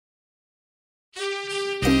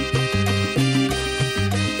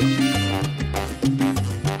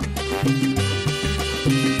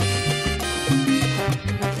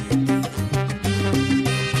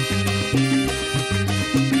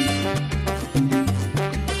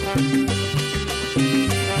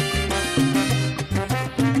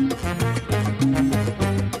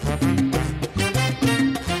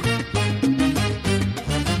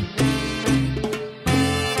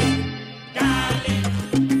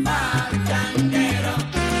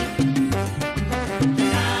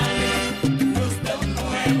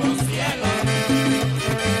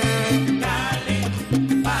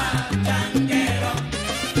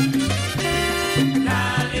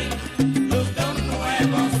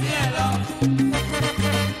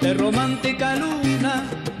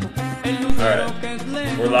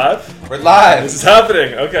live? We're live. This is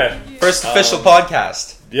happening. Okay. First official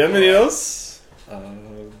podcast. Bienvenidos.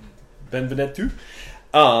 Benvenuto.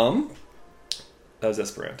 That was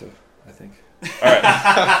Esperanto, I think.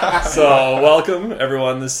 Alright. So, welcome,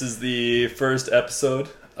 everyone. This is the first episode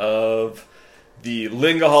of the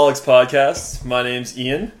Lingaholics podcast. My name's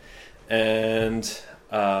Ian, and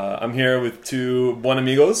I'm here with two buen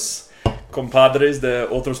amigos, compadres de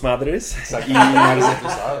otros madres.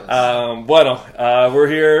 We're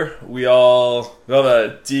here. We have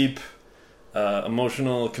a deep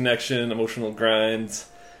emotional connection, emotional grind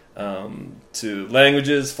to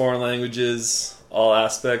languages, foreign languages, all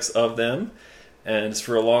aspects of them. And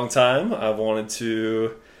for a long time, I've wanted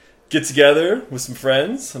to get together with some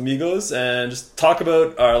friends, amigos, and just talk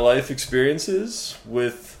about our life experiences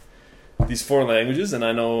with these foreign languages. And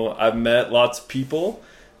I know I've met lots of people,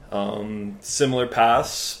 similar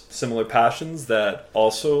paths, similar passions, that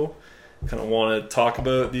also kind of want to talk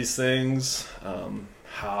about these things,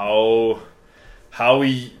 how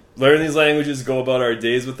we learn these languages, go about our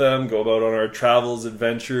days with them, go about on our travels,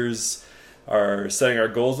 adventures, setting our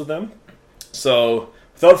goals with them. So,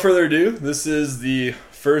 without further ado, this is the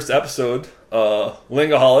first episode,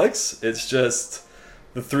 Lingaholics. It's just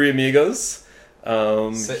the three amigos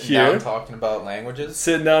Sitting here. down talking about languages.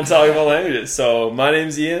 So, my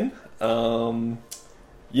name's Ian. You'll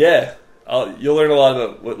learn a lot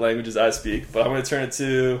about what languages I speak, but I'm going to turn it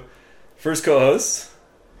to first co-host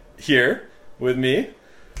here with me.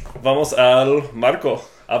 Vamos al Marco.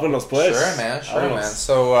 Háblanos, pues. Sure, man.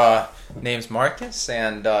 So, name's Marcus,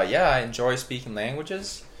 and I enjoy speaking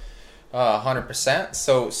languages, 100%.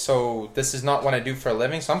 So this is not what I do for a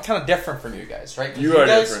living. So I'm kind of different from you guys, right? You are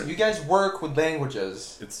different. You guys work with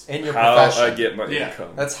languages. It's in your how profession. I get my income.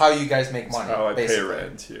 That's how you guys make money. That's how I basically, pay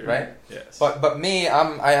rent here, right? Yes. But me,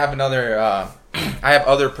 I have another. I have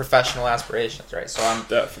other professional aspirations, right? So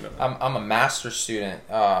I'm a master's student.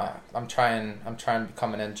 I'm trying to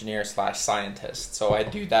become an engineer / scientist. So I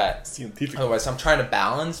do that. Scientific. Otherwise, I'm trying to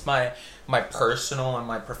balance my personal and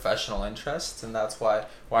my professional interests, and that's why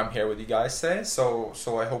I'm here with you guys today. So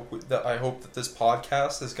I hope that this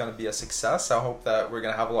podcast is going to be a success. I hope that we're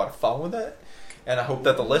going to have a lot of fun with it, and I hope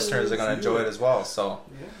that the listeners are going to enjoy it as well. So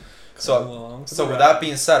with that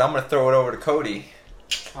being said, I'm going to throw it over to Cody.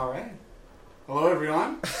 All right. Hello,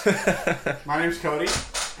 everyone. My name's Cody.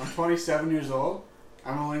 I'm 27 years old.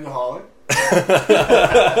 I'm a lingaholic.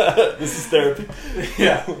 This is therapy.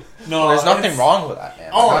 Yeah. No, there's nothing wrong with that,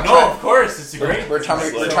 man. Of course, it's a great. We're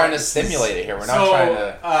trying to stimulate it here. We're not trying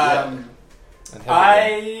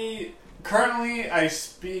to. I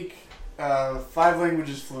speak 5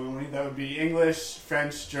 languages fluently. That would be English,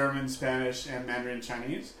 French, German, Spanish, and Mandarin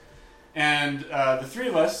Chinese. And the three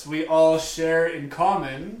of us, we all share in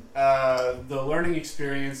common the learning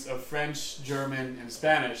experience of French, German, and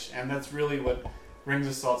Spanish, and that's really what brings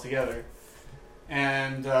us all together.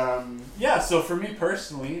 And so for me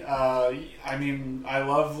personally, I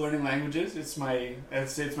love learning languages. I'd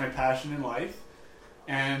say it's my passion in life.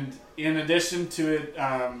 And in addition to it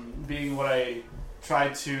being what I try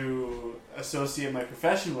to associate my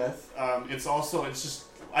profession with, I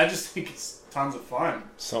just think it's tons of fun.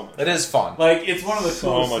 It is fun. Like, it's one of the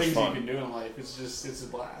coolest things you can do in life. It's a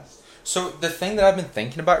blast. So the thing that I've been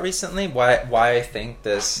thinking about recently, why I think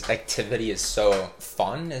this activity is so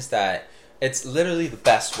fun, is that it's literally the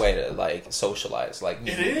best way to like socialize, like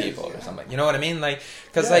meet new people or something. You know what I mean? Like,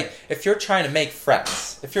 because like if you're trying to make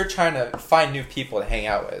friends, if you're trying to find new people to hang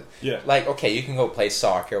out with, like okay, you can go play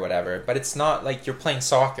soccer or whatever, but it's not like you're playing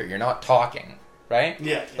soccer. You're not talking. Right?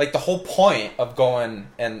 Yeah. Like the whole point of going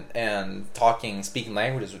and speaking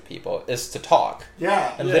languages with people is to talk.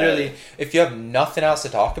 Yeah. And literally, if you have nothing else to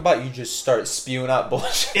talk about, you just start spewing out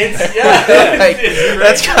bullshit. That's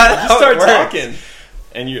kind of how you start talking,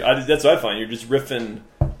 and that's what I find. You're just riffing.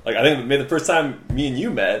 Like I think maybe the first time me and you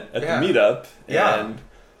met at the meetup, and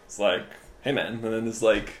it's like, hey man, and then it's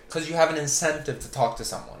like because you have an incentive to talk to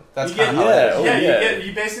someone. That's kind of how it is.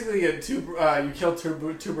 You basically get you kill two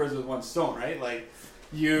birds with one stone, right? Like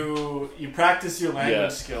you practice your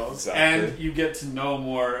language skills, and you get to know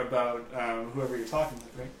more about whoever you're talking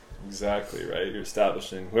with, right? Exactly, right. You're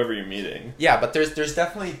establishing whoever you're meeting. Yeah, but there's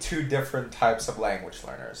definitely two different types of language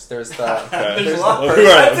learners. There's the there's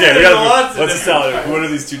lots. Let's establish. What are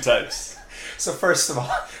these two types? So first of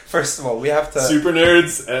all, we have to super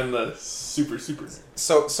nerds and the super nerds.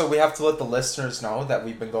 So we have to let the listeners know that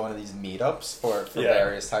we've been going to these meetups for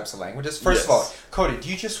various types of languages. First of all, Cody,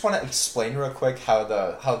 do you just want to explain real quick how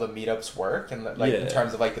the meetups work and in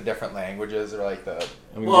terms of like the different languages or like the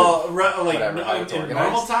in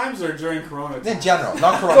normal times or during Corona times? In general,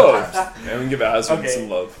 not Corona times. And we give Aswin some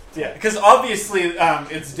love. Yeah, because obviously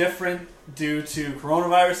it's different due to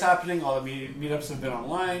coronavirus happening. All the meetups have been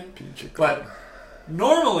online, but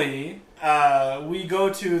normally. We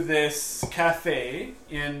go to this cafe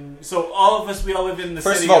so all of us, we all live in the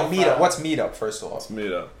city. First of all, meetup. What's meetup? First of all, it's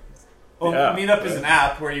meetup. Well, meetup is an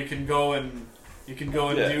app where you can go and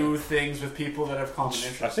do things with people that have common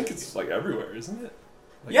interests. I think it's like everywhere, isn't it?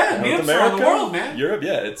 Like meetups around the world, man. Europe,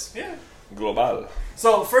 it's global.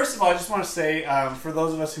 So first of all, I just want to say, for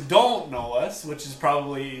those of us who don't know us, which is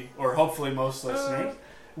probably or hopefully most listeners.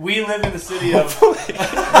 We live in the city of...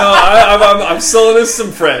 I'm selling this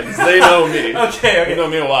some friends. They know me. Okay. They know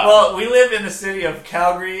me a while. Well, we live in the city of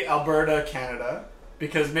Calgary, Alberta, Canada,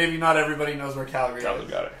 because maybe not everybody knows where Calgary is.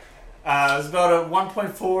 Got it. There's about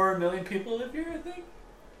 1.4 million people live here, I think.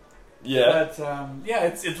 Yeah. But,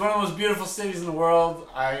 it's one of the most beautiful cities in the world.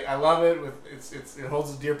 I love it. It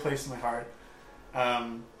holds a dear place in my heart.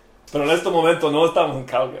 Pero en este momento no estamos en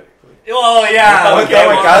Calgary. Oh, yeah. No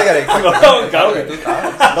estamos en Calgary. No, en Calgary.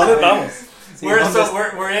 ¿Dónde estamos?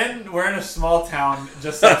 We're in a small town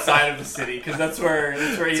just outside of the city because that's where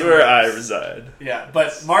I reside. Yeah,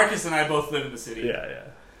 but Marcus and I both live in the city. Yeah.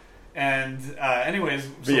 And anyways,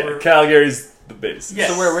 Calgary's the base. Yes.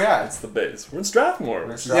 So where we're at? It's the base. We're in Strathmore.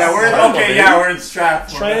 We're in Strathmore.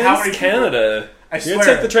 Trans-Canada. You're going to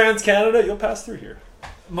take the Trans-Canada, you'll pass through here.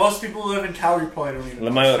 Most people who live in Calgary probably don't even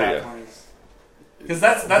know what Strathmore is. Because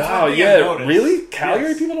that's wow, one thing I've noticed. Really?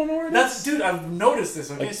 Calgary people don't know where it is? Dude, I've noticed this.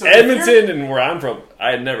 Okay, like so Edmonton and where I'm from,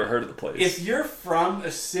 I had never heard of the place. If you're from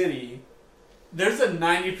a city, there's a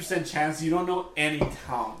 90% chance you don't know any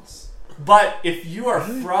towns. But if you are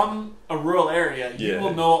from a rural area, you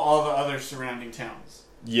will know all the other surrounding towns.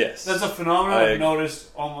 Yes. That's a phenomenon I've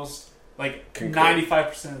noticed almost like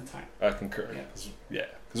 95% of the time. I concur. Yeah.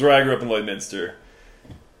 Because where I grew up in Lloydminster,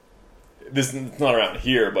 this is not around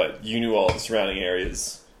here, but you knew all the surrounding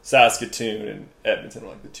areas. Saskatoon and Edmonton are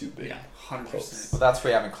like the two big. Yeah, 100%. Well, that's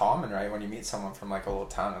what you have in common, right? When you meet someone from like a little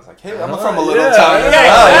town, it's like, hey, I'm from a little town. Look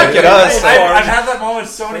at us. I've had that moment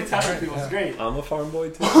so many times with people. It's great. I'm a farm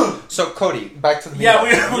boy too. So Cody, back to the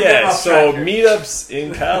meetup. So meetups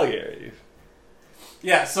in Calgary.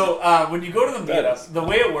 Yeah, so when you go to the meetup, the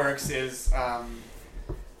way it works is,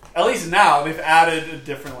 at least now they've added a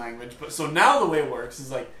different language. But so now the way it works is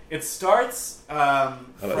like it starts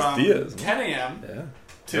from 10 a.m.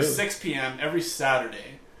 to 6 p.m. every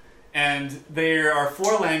Saturday, and there are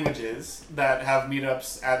 4 languages that have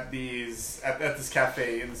meetups at this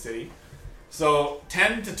cafe in the city. So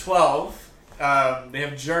 10 to 12, they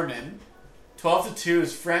have German. 12 to 2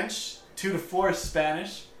 is French. 2 to 4 is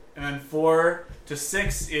Spanish. And then 4 to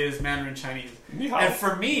 6 is Mandarin Chinese. And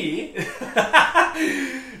for me,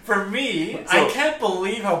 I can't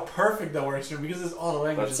believe how perfect that works for me because it's all the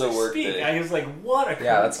languages I speak. I was like, what a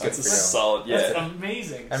that's good for you. Solid. Yeah, that's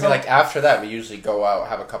amazing. I mean, like after that, we usually go out,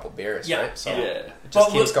 have a couple beers, right? So it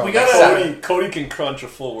just keeps going. Cody can crunch a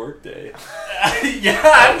full work day.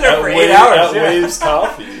 I'm there for 8 hours. At Waves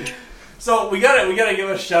Coffee. So we gotta give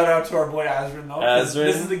a shout out to our boy Azrin though. Azrin.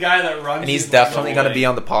 This is the guy that runs. And he's definitely gonna be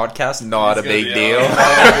on the podcast. Not a big deal.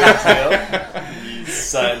 He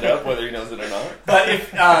signed up whether he knows it or not. But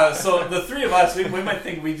if so, the three of us, we might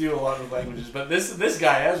think we do a lot of languages, but this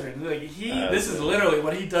guy Azrin, like this is literally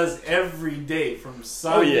what he does every day from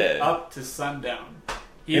sun up to sundown.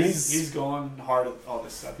 He's going hard at all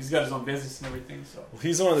this stuff. He's got his own business and everything. So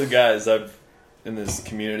he's one of the guys in this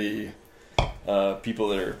community, people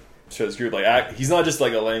that are. To his group, like he's not just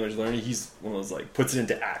like a language learner. He's one of those like puts it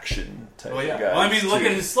into action type of guys. Well, I mean, look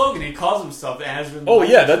at his slogan. He calls himself Azrin. Oh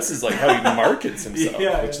yeah, that's his like how he markets himself,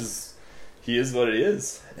 which is he is what he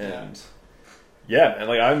is, and man,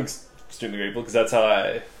 like I'm extremely grateful because that's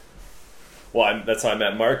how that's how I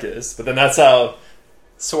met Marcus. But then that's how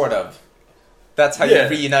sort of. That's how you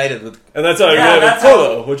reunited with, and that's how I reunited with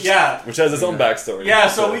Polo, which has its own backstory. Yeah,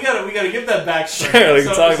 so we gotta give that backstory. Sure, we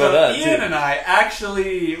can talk about that. Ian and I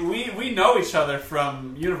actually we know each other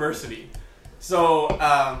from university. So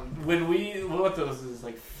when what was this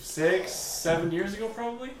like 6-7 years ago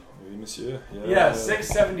probably? Oui, monsieur. Yeah,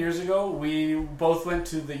 6-7 years ago we both went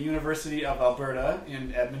to the University of Alberta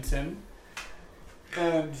in Edmonton.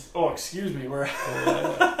 And excuse me, we're just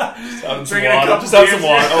having some water. Just have some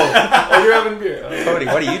water. Oh, you're having beer. Cody,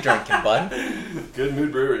 what are you drinking, bud? Good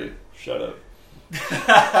Mood Brewery. Shut up.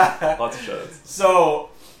 Lots of shoutouts. So,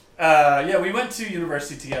 we went to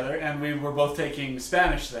university together, and we were both taking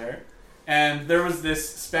Spanish there. And there was this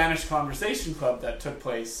Spanish conversation club that took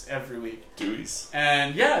place every week. Dewey's.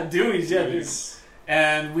 And Dewey's.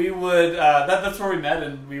 And we would, that's where we met,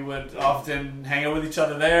 and we would often hang out with each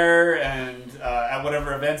other there, and at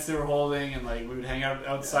whatever events they were holding, and like we would hang out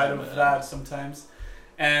outside of that sometimes.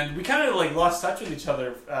 And we kind of like lost touch with each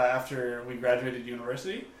other after we graduated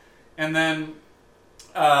university. And then,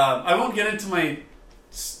 I won't get into my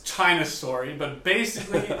China story, but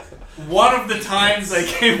basically, one of the times I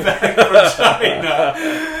came back from China,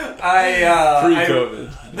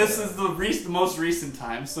 Pre-COVID. This is the most recent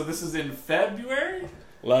time, so this is in February?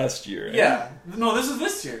 Last year. Eh? Yeah. No, this is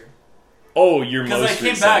this year. Oh, your most Because I recent.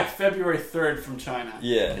 came back February 3rd from China.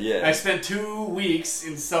 Yeah. I spent 2 weeks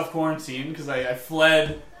in self-quarantine because I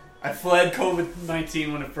fled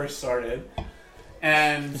COVID-19 when it first started.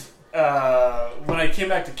 And when I came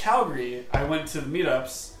back to Calgary, I went to the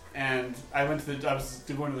meetups, and I was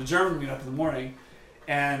going to the German meetup in the morning,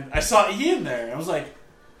 and I saw Ian there. I was like,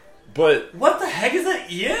 But what the heck is that,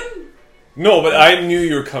 Ian? no, but I knew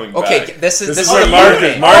you were coming back. Okay, this is where where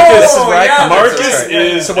Marcus. you- Marcus. This is where I come Marcus into this, right?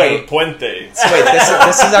 is So wait. Puente. So wait,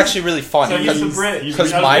 this is actually really funny So he's the because Brit.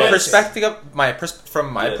 Because my Yes. perspective,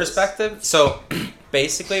 from my Yes. perspective. So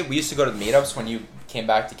basically, we used to go to the meetups when you came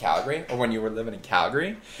back to Calgary, or when you were living in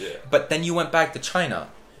Calgary. Yeah. But then you went back to China,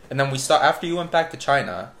 and then we stopped after you went back to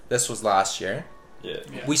China. This was last year. Yeah.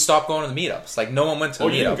 We stopped going to the meetups. Like no one went to the Oh,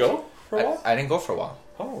 meetups. you didn't go for a while? I didn't go for a while.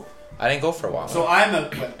 Oh. I didn't go for a while. So I'm a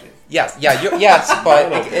Puente. Yes, but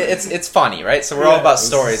it's funny, right? So we're all about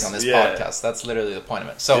stories on this Yeah. podcast. That's literally the point of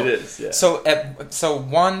it. So It is, yeah. So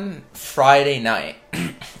one Friday night,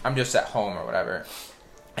 I'm just at home or whatever,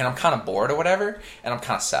 and I'm kind of bored or whatever, and I'm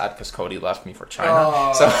kind of sad because Cody left me for China.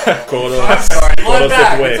 Oh. So Kodo. I'm sorry. Well, I'm Kodo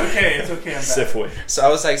back. Sifway. It's okay. It's okay. I'm back. Sifway. so I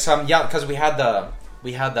was like, so I'm young because we had the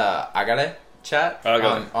Agare chat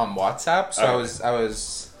Agare. on WhatsApp. So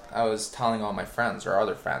Agare. I was telling all my friends or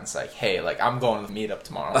other friends like, hey, like I'm going to the meetup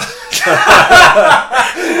tomorrow. No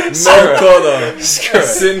Kodo. Screw it.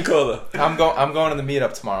 Sin Kodo. I'm going to the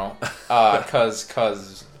meetup tomorrow,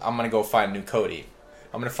 cause I'm gonna go find new Cody.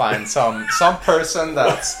 I'm gonna find some person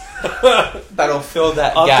that'll fill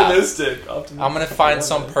that gap. Optimistic. I'm gonna find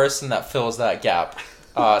some person that fills that gap.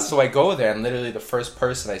 So I go there, and literally the first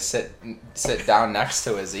person I sit down next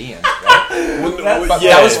to is Ian. Right? But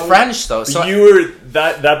Yeah. that was French though. So you were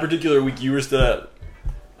that particular week. You were still at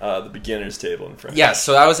the beginners table in French. yeah,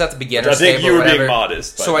 so I was at the beginners I think table. you were whatever. being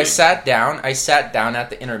modest. So I sat down at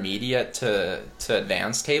the intermediate to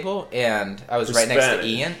advanced table, and I was For right next to Spanish.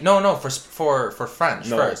 Ian. No, for French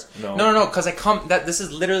No, first. no. No, because this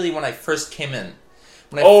is literally when I first came in.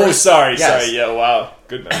 Sorry. Yes. Yeah, wow.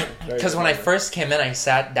 Good memory. Because when I first came in, I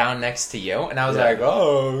sat down next to you, and I was Yeah. like,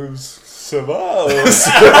 oh, ça va?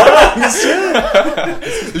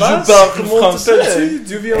 Comment t'appelles-tu?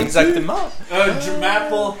 D'où viens-tu? exactement.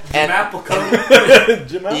 Jamapple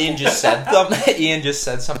Cody. Ian just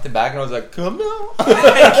said something back, and I was like, come on.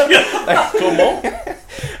 Comment?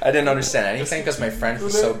 I didn't understand anything because my French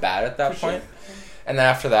was so bad at that point. And then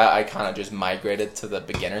after that, I kind of just migrated to the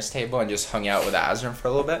beginners table and just hung out with Azram for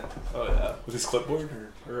a little bit. Oh yeah, with his clipboard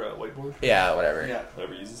or whiteboard, Yeah, whatever. Yeah.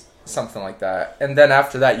 whatever he uses. Something like that. And then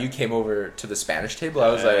after that, you came over to the Spanish table. I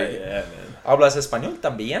was like, yeah, man. hablas español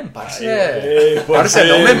también, parce. Hey, Parce,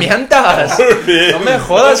 no me mientas. No me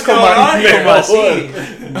jodas como así.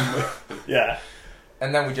 Yeah.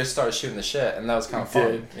 And then we just started shooting the shit, and that was kind of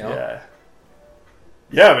fun, you know?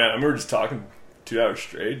 Yeah, man. I remember just talking 2 hours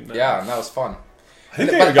straight. And Yeah, and that was fun. I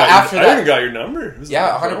think But I even after that- got your number. It was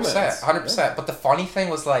Yeah, like 100%. 100%. But the funny thing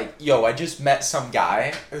was like, yo, I just met some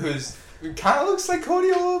guy who kind of looks like Cody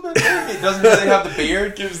a little bit. Maybe. He doesn't really have the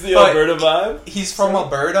beard. Gives the But Alberta vibe. He's from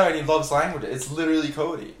Alberta and he loves language. It's literally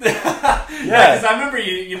Cody. Yeah, because I remember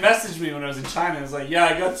you messaged me when I was in China. I was like, yeah,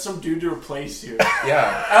 I got some dude to replace you.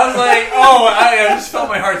 Yeah. I was like, I just felt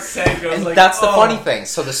my heart sink. I was And like, that's the oh. funny thing.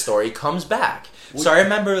 So the story comes back. So I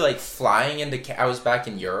remember like flying into... I was back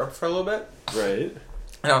in Europe for a little bit. Right.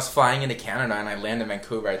 And I was flying into Canada, and I land in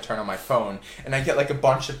Vancouver. I turn on my phone, and I get like a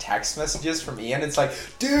bunch of text messages from Ian. It's like,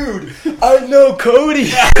 dude, I know Cody.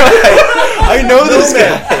 I know this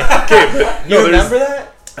guy. Okay, but You remember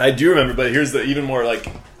that? I do remember, but here's the even more like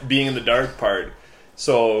being in the dark part.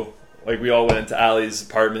 So like we all went into Ali's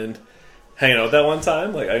apartment, hanging out that one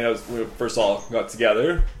time. Like I know we first all got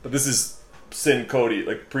together, but this is Sin Cody,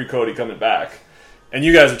 like pre-Cody coming back, and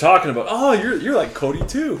you guys are talking about, oh, you're like Cody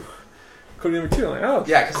too. Cody number 2. I'm like, oh,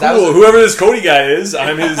 Yeah, 'cause cool. that was Whoever this Cody guy is,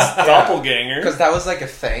 I'm his doppelganger. Because that was like a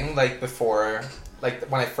thing, like before, like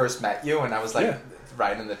when I first met you, and I was like, Yeah.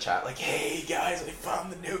 write in the chat like, "Hey guys, I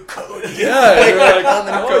found the new Cody." Yeah, you're like, found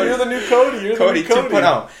the new oh, Cody. you're the new Cody. You're Cody the new Cody.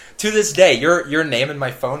 2.0. To this day, your name in my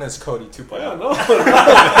phone is Cody 2.0. Yeah, no.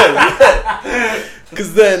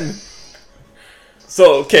 Because then,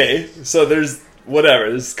 so there's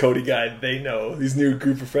whatever, this Cody guy, they know, these new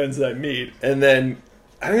group of friends that I meet, and then,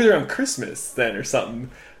 I think it was around Christmas then or something,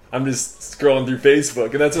 I'm just scrolling through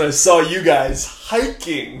Facebook, and that's when I saw you guys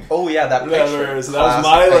hiking. Oh yeah, that picture. Whatever. So that was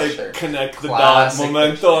my Classic like connect the Classic dot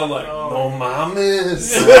memento. picture. I'm like, Oh. no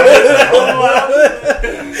mames.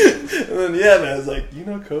 And then man, I was like, you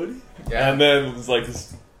know Cody? Yeah. And then it was like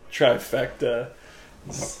this trifecta.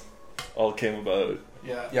 This all came about.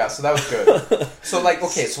 Yeah. Yeah, so that was good. So like,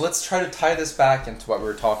 okay, so let's try to tie this back into what we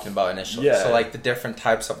were talking about initially. Yeah. So like the different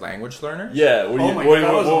types of language learners. Yeah. What do Oh you? my What, God,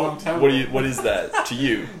 that was a what, long time what do ago. you? What is that to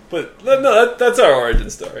you? But no, that's our origin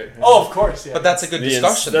story. Oh, of course. Yeah. But that's a good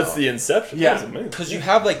discussion. That's though. the inception. Yeah. That was amazing. Because you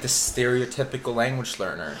have like the stereotypical language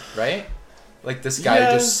learner, right? Like this guy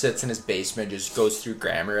Yeah. who just sits in his basement, just goes through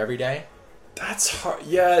grammar every day. That's hard.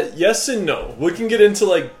 Yeah, yes and no. We can get into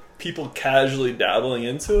like people casually dabbling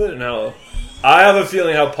into it and how I have a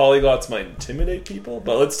feeling how polyglots might intimidate people.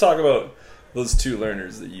 But let's talk about those two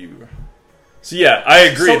learners that you. So yeah, I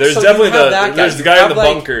agree. So- there's so you definitely have that guy. there's the You guy in have, the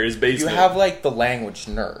like- bunker, his You basement. have like the language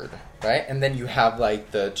nerd, right? And then you have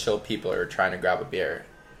like the chill people who are trying to grab a beer.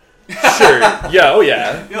 sure. Yeah. Oh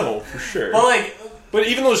yeah. No, for sure. Well, like, But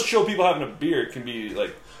even those chill people having a beer can be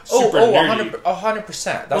like super nerdy.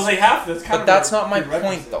 100%. well, they have to. That's kind But of that's a not my prerequisite.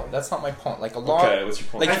 point, though. That's not my point. Like a lot, Okay, what's your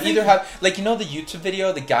point? like I you think- either have, like you know, the YouTube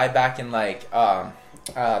video, the guy back in like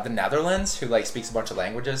the Netherlands who like speaks a bunch of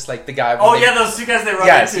languages, like the guy. Oh when they- yeah, those two guys they run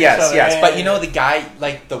yes, into yes, each other. yes. Yeah, But yeah, you know yeah. the guy,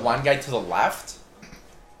 like the one guy to the left,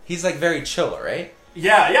 he's like very chill, right?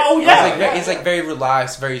 Yeah, yeah. Oh yeah. He's like very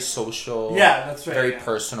relaxed, very social. Yeah, that's right. Very yeah.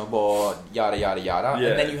 personable, yada yada yada. Yeah.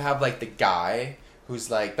 And then you have like the guy who's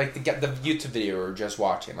like the YouTube video we were just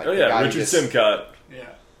watching, like Oh the yeah, guy who Richard just- Simcott. Yeah.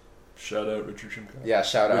 Shout out Richard Simcott. Yeah,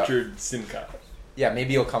 shout out. Richard Simcott. Yeah,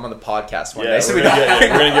 maybe he'll come on the podcast one Yeah, day. So we're we gonna got- get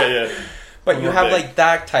you. We're gonna get you. But One you more have thing. like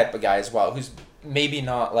that type of guy as well, who's maybe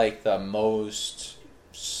not like the most.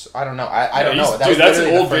 I don't know. I don't know. Dude, that's an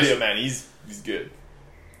literally the old first- video, man. He's good.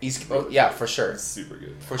 Yeah, for sure, He's super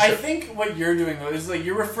good. for sure. I think what you're doing though is like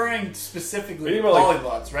you're referring specifically Maybe to more like-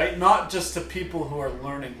 polyglots, right? Not just to people who are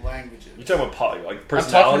learning languages. You're talking about like I'm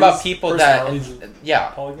personalities. talking about people that. personalities of Yeah,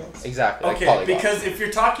 polyglots. exactly. Okay, like polyglots. because if you're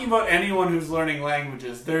talking about anyone who's learning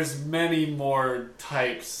languages, there's many more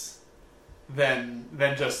types than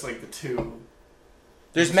just like the two.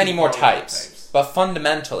 there's many more polyglot types, but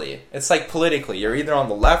fundamentally, it's like politically, you're either on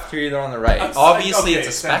the left or you're either on the right. That's Obviously, okay, it's a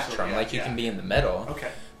essentially, spectrum. yeah, like you yeah. can be in the middle, Okay.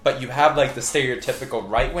 but you have like the stereotypical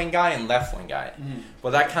right wing guy and left wing guy. Mhm.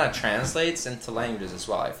 Well, that kind of translates into languages as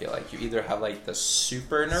well. I feel like you either have like the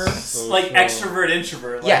super nerd. Like extrovert,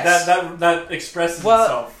 introvert. Like Yes. that expresses Well,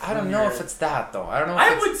 itself. I don't when know you're- if it's that though. I don't know. If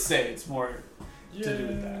I it's, would say it's more to do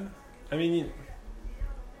with that. I mean,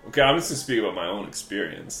 okay, I'm just gonna speak about my own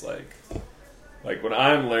experience. Like when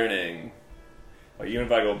I'm learning, like even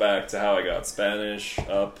if I go back to how I got Spanish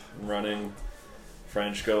up and running,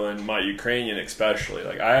 French going, my Ukrainian especially,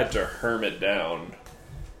 like I had to hermit down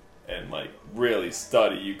and like really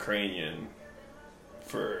study Ukrainian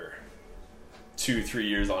for 2-3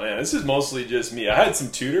 years on end. This is mostly just me. I had some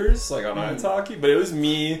tutors like on italki, but it was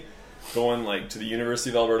me going like to the University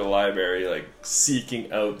of Alberta Library, like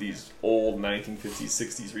seeking out these old 1950s,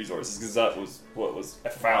 60s resources because that was what was I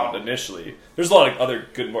found initially. There's a lot of other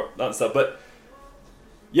good not stuff, but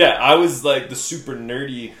yeah, I was like the super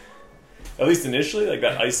nerdy, at least initially, like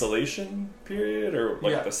that isolation period or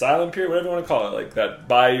like Yeah. the silent period, whatever you want to call it, like that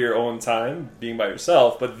by your own time, being by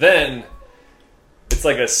yourself. But then it's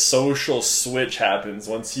like a social switch happens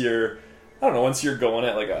once you're, I don't know, once you're going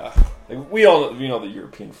at like we all know the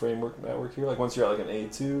European framework network here. Like once you're at like an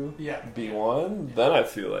A2, Yeah. B1, then I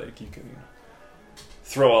feel like you can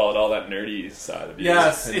throw out all that nerdy side of you.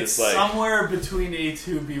 Yes, and it's just, like, somewhere between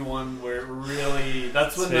A2 B1 where it really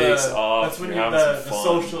that's when Takes the off, that's when you're you having the some fun.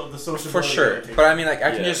 social for sure. But I mean, like, I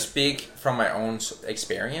can Yeah. just speak from my own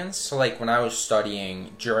experience. So, like, when I was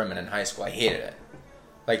studying German in high school, I hated it.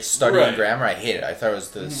 Like, studying Right. grammar, I hated it. I thought it was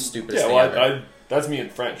the stupidest yeah, thing well, ever. that's me in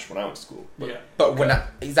French when I went to school. But Yeah. But when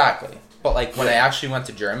exactly. But like when I actually went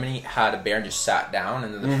to Germany, had a bear and just sat down,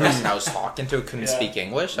 and then the person I was talking to couldn't Yeah. speak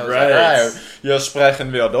English. I was Right. like, "Ja,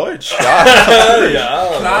 sprechen wir Deutsch?"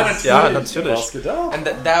 Ja, Klar, natürlich. Basketball. And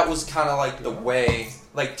that was kind of like the way,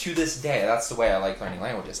 like to this day, that's the way I like learning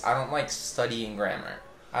languages. I don't like studying grammar.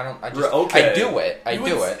 I just, Okay. I do it. I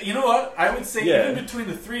do it. You know what? I would say Yeah. even between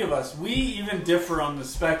the three of us, we even differ on the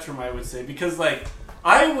spectrum. I would say because like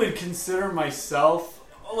I would consider myself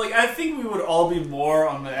like I think we would all be more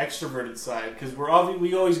on the extroverted side because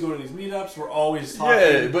we always go to these meetups. We're always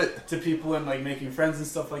talking to people and like making friends and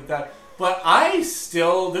stuff like that. But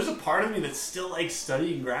there's a part of me that's still like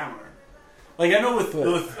studying grammar. Like I know with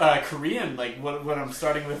Korean, like what I'm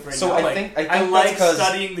starting with right now. I think I like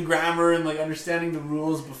studying the grammar and like understanding the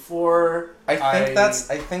rules before. I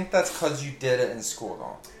think that's because you did it in school,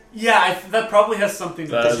 though. Yeah, that probably has something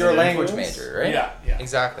to do. Because you're a language major, right? Yeah.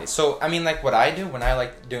 Exactly. So I mean, like what I do when I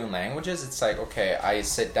like doing languages, it's like okay, I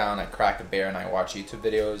sit down, I crack a beer, and I watch YouTube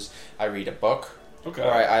videos. I read a book. Okay.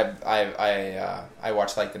 Or I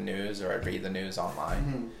watch like the news or I read the news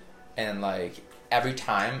online, and like every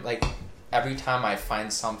time I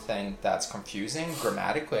find something that's confusing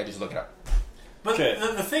grammatically, I just look it up. But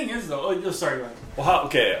the thing is though, sorry, go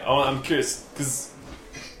ahead. Well, I'm curious because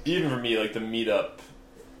even for me, like the meetup,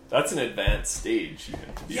 that's an advanced stage.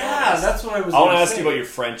 Even to be honest. That's what I was. I want to ask you about your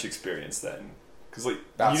French experience then. Because like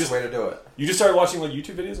that's the way to do it. You just started watching like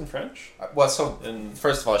YouTube videos in French.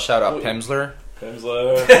 First of all, shout out Pimsleur.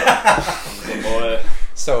 Pimsleur boy.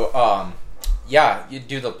 So yeah, you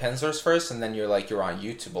do the Pimsleurs first, and then you're on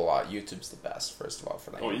YouTube a lot. YouTube's the best, first of all,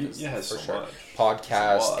 for languages. For so sure. Much.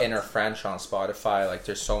 Podcast, Inner French on Spotify. Like,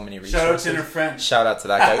 there's so many resources. Shout out to Inner French. Shout out to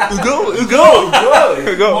that guy.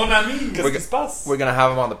 Hugo. Mon ami. We're gonna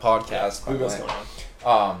have him on the podcast. Hugo's going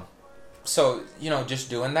on. So just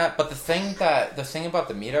doing that. But the thing about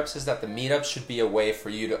the meetups is that the meetups should be a way for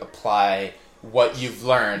you to apply what you've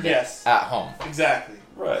learned at home. Exactly.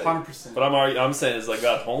 Right. 100%. But I'm saying is like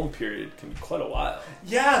that home period can be quite a while.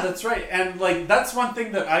 Yeah, that's right. And like that's one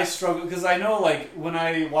thing that I struggle because I know like when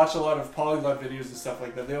I watch a lot of polyglot videos and stuff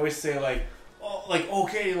like that, they always say like, oh, like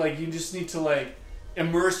okay, like you just need to like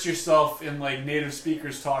immerse yourself in like native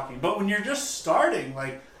speakers talking. But when you're just starting,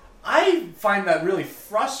 like I find that really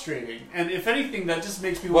frustrating, and if anything, that just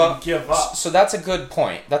makes me want to give up. So that's a good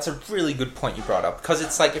point. That's a really good point you brought up, because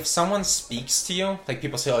it's like if someone speaks to you, like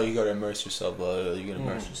people say, "Oh, you gotta immerse yourself." You gotta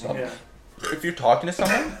immerse yourself. Yeah. If you're talking to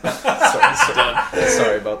someone,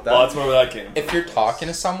 sorry about that. Well, that's where that came. If you're talking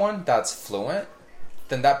to someone that's fluent,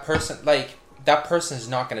 then that person is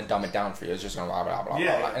not gonna dumb it down for you. It's just gonna blah blah blah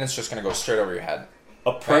blah, blah, and it's just gonna go straight over your head.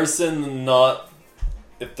 A person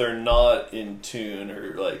if they're not in tune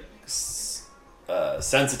or like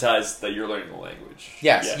sensitized that you're learning the language.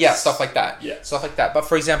 Yes, stuff like that. Yeah. Stuff like that. But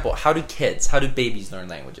for example, how do babies learn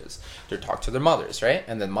languages? They talk to their mothers, right?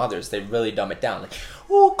 And then mothers, they really dumb it down. Like,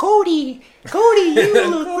 oh, Cody, you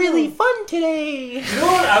look really fun today. You know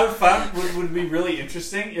what I would find would be really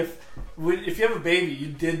interesting? If you have a baby, you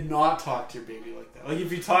did not talk to your baby like that. Like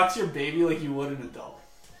if you talk to your baby like you would an adult.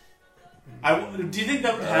 Do you think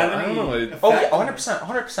that would have any effect? Oh, yeah,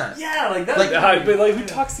 100%. Yeah, like that. But like, who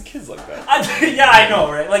talks to kids like that? I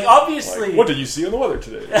know, right? Like, obviously. Like, what did you see on the weather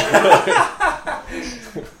today?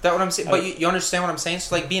 That's what I'm saying. But you understand what I'm saying?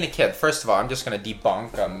 So, like, being a kid, first of all, I'm just going to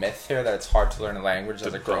debunk a myth here that it's hard to learn a language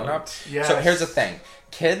as a grown-up. Yes. So, here's the thing.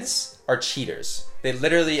 Kids are cheaters. They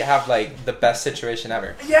literally have, like, the best situation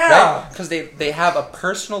ever. Yeah. Because they have a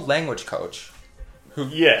personal language coach who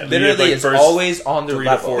literally is always on their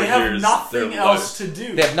level. They have nothing else to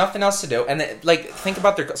do. They have nothing else to do. And, think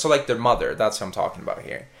about their mother. That's what I'm talking about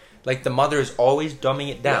here. Like, the mother is always dumbing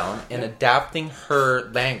it down and adapting her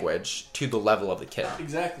language to the level of the kid.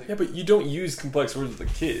 Exactly. Yeah, but you don't use complex words with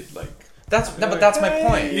a kid. Like, but that's my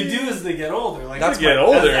point. You do as they get older. Like, as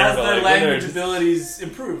their language abilities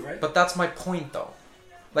improve, right? But that's my point, though.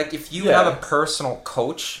 Like, if you have a personal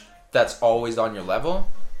coach that's always on your level,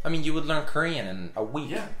 I mean, you would learn Korean in a week.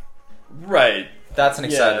 Yeah. Right. That's an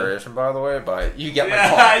exaggeration, by the way, but you get my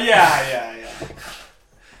point. Yeah.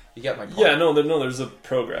 You get my point. Yeah, there's a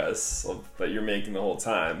progress that you're making the whole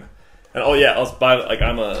time. And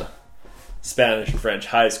I'm a Spanish and French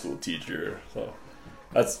high school teacher, so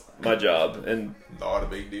that's my job. And not a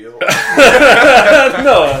big deal.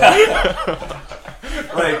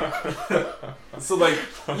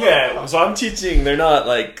 So I'm teaching. They're not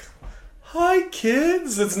like, hi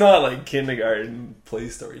kids. It's not like kindergarten play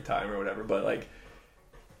story time or whatever. But like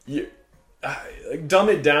dumb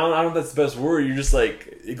it down. I don't know if that's the best word. You're just like,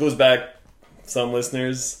 it goes back. Some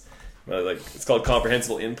listeners, like, it's called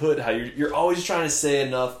comprehensible input. How you're always trying to say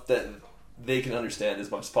enough that they can understand as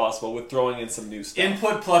much as possible with throwing in some new stuff.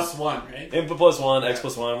 Input plus one, right? Input plus one, X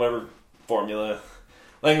plus one, whatever formula.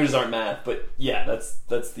 Languages aren't math, but yeah,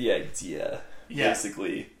 that's the idea,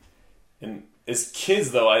 basically. And as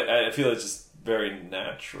kids, though, I feel it's just very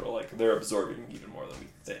natural. Like, they're absorbing even more than we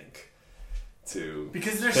think.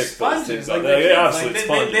 Because they're sponges. Like, they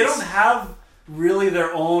don't have really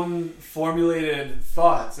their own formulated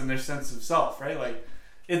thoughts and their sense of self, right? Like,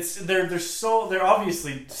 they're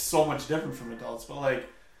obviously so much different from adults, but like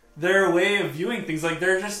their way of viewing things. Like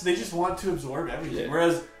they just want to absorb everything. Yeah.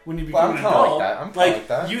 Whereas when you Well, become I'm an kinda adult, like that. I'm kinda like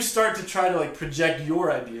that. you start to try to like project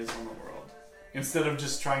your ideas on the world instead of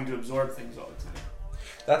just trying to absorb things all the time.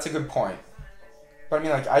 That's a good point. But I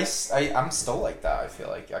mean, like I'm still like that. I feel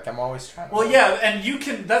like I'm always trying to. Well, yeah, and you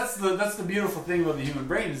can. That's the beautiful thing about the human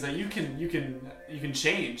brain is that you can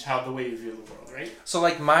change how the way you view the world, right? So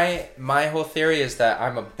like my whole theory is that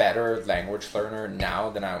I'm a better language learner now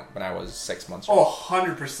than when I was 6 months old. Oh,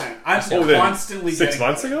 100%. I'm then constantly 6 getting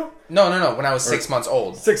months better. ago? No, when I was 6 months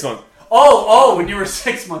old. 6 months. Oh, when you were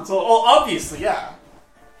 6 months old. Oh, obviously, yeah.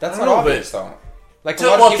 That's I not don't know, obvious though. Like a To,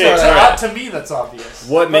 lot well, of people are like, alright. to me, that's obvious.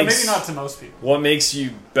 What but makes- maybe not to most people. What makes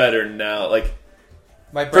you better now? Like,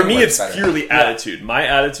 my for brain me, works it's better. purely attitude. My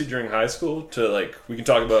attitude during high school to, like, we can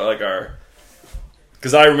talk about, like, our...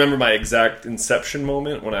 Because I remember my exact inception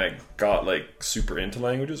moment when I got, like, super into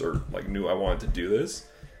languages or, like, knew I wanted to do this.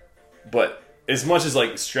 But as much as,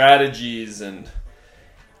 like, strategies and,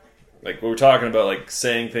 like, what we're talking about, like,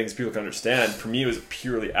 saying things people can understand, for me, it was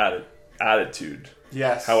purely attitude.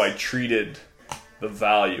 Yes. How I treated the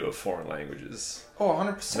value of foreign languages. Oh,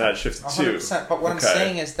 100%. That shifted too. 100%. But what I'm Okay.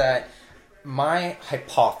 saying is that my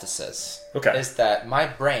hypothesis Okay. is that my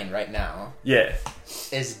brain right now Yeah.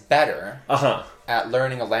 is better Uh-huh. at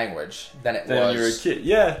learning a language than it Then was you're a kid.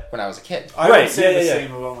 Yeah. when I was a kid. I Right, would say the yeah.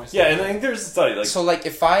 same about myself. Yeah, and I think there's a study, like... So like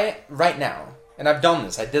if I right now, and I've done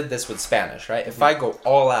this, I did this with Spanish, right? If I go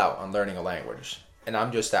all out on learning a language and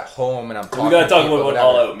I'm just at home and I'm talking we gotta to talk people, about what whatever.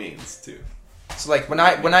 all out means, too. So like when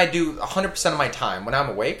I do 100% of my time when I'm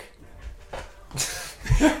awake,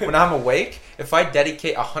 if I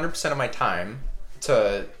dedicate 100% of my time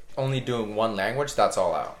to only doing one language, that's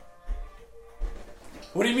all out.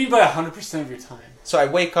 What do you mean by 100% of your time? So I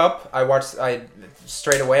wake up, I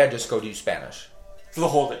straight away I just go do Spanish For the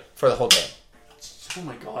whole day. for the whole day. Oh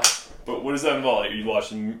my god. But what does that involve? Like, are you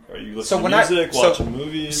listening So to when music, watching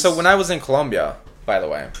movies? So when I was in Colombia, by the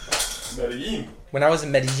way, Medellin. when I was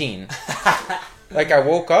in Medellin, like I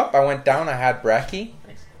woke up, I went down, I had brekkie.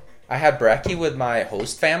 I had brekkie with my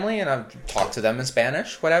host family, and I talked to them in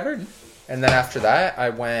Spanish, whatever. And then after that,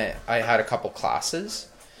 I had a couple classes,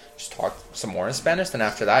 just talked some more in Spanish. Then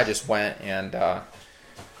after that, I just went and, I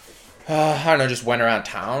don't know, just went around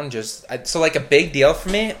town. So like a big deal for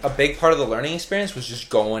me, a big part of the learning experience was just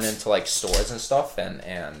going into like stores and stuff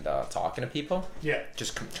and talking to people. Yeah.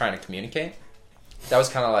 Just trying to communicate. That was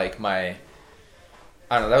kind of like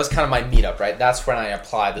I don't know, that was kind of my meetup, right? That's when I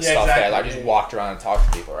applied the stuff exactly. that I just walked around and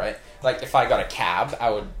talked to people, right? Like if I got a cab, I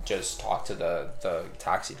would just talk to the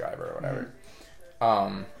taxi driver or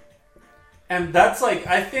whatever. And that's like,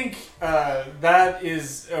 I think that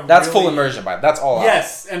is a That's really, full immersion, but that's all.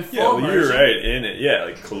 Yes, and full Yeah, well, immersion. you're right in it. Yeah,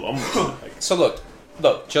 like Colombia. Like, So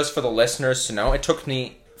look, just for the listeners to know, it took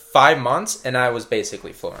me 5 months, and I was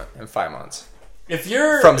basically fluent in 5 months. If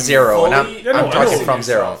you're From zero, and I'm fully talking immersing from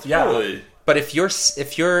zero. yourself, Yeah. totally. But if you're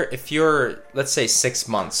let's say 6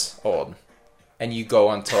 months old, and you go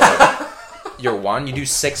until you're 1, you do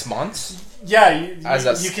 6 months, Yeah, you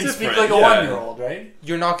can speak different, like a yeah. 1-year-old, right?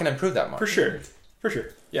 you're not going to improve that much. For sure.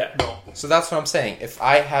 Yeah. So that's what I'm saying. If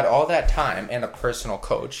I had all that time and a personal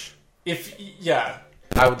coach,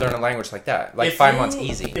 I would learn a language like that. Like If 5 you- months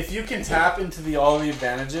easy. If you can tap into all the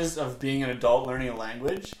advantages of being an adult learning a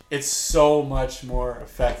language, it's so much more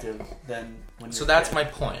effective than when you're So a that's kid. my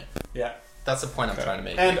point. Yeah. That's the point I'm trying to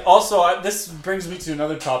make. And also, this brings me to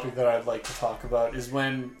another topic that I'd like to talk about is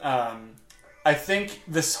when I think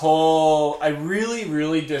this whole I really,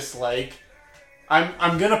 really dislike.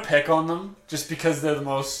 I'm gonna pick on them just because they're the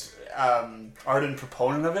most ardent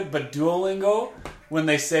proponent of it. But Duolingo, when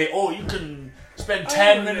they say, "Oh, you can spend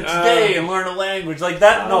 10 minutes a day and learn a language," like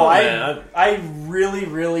that. No, man. I really,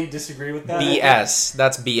 really disagree with that. BS.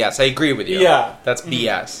 That's BS. I agree with you. Yeah. That's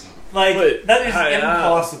BS. Like But that is I-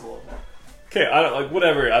 impossible. Okay, I don't like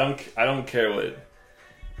whatever. I don't care what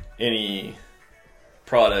any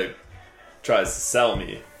product tries to sell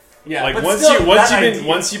me. Yeah, Like but once still, that you've been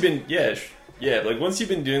like once you've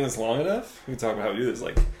been doing this long enough, we can talk about how we do this.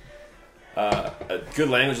 Like a good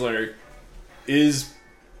language learner is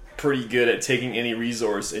pretty good at taking any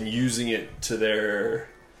resource and using it to their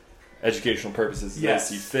educational purposes as Yes.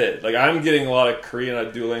 they see fit. Like I'm getting a lot of Korean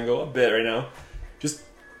on Duolingo a bit right now, just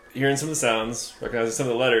hearing some of the sounds, recognizing some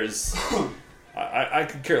of the letters. I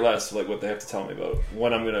could care less like what they have to tell me about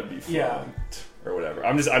when I'm gonna be fluent or whatever.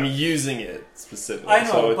 I'm using it specifically. I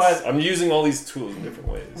know, so but I'm using all these tools in different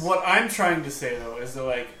ways. what I'm trying to say though is that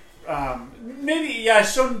like maybe I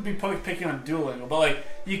shouldn't be picking on Duolingo, but like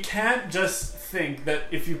you can't just think that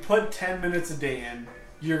if you put 10 minutes a day in,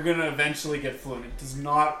 you're gonna eventually get fluent. It does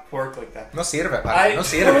not work like that. No sirve, I- padre. No No,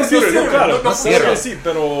 sirve. no sirve, no, claro, no sirve. Sí,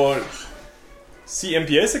 pero si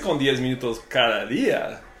empieza con 10 minutos cada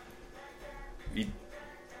día y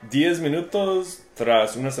 10 minutos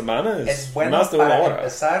tras una semana Es bueno más de una para hora.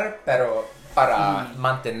 empezar, pero para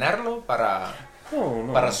mantenerlo, para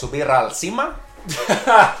No. para subir al cima,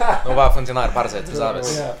 no va a funcionar, parce, tú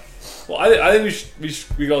sabes. Yeah. Well, I think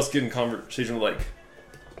we could also get in conversation with like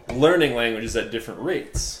learning languages at different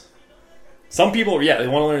rates. Some people, yeah, they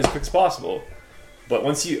want to learn as quick as possible. But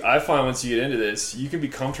I find once you get into this, you can be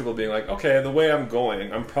comfortable being like, okay, the way I'm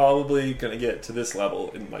going, I'm probably going to get to this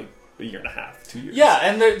level in like a year and a half, 2 years. Yeah,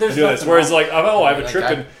 and there's To do this. nothing Whereas wrong. like, oh, I have a Like trip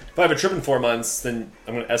I- in, if I have a trip in 4 months, then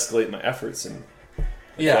I'm going to escalate my efforts and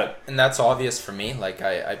Yeah. And that's obvious for me. Like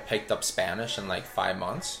I picked up Spanish in like 5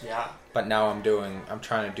 months, Yeah. but now I'm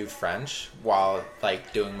trying to do French while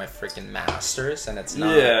like doing my freaking masters, and it's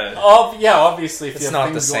not. yeah. Yeah, obviously, if It's you have not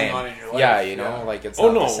the things same. going on in your life. Yeah, you know, like it's Oh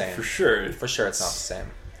not no, the same. for sure. For sure, it's not the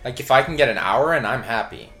same. Like if I can get an hour in, I'm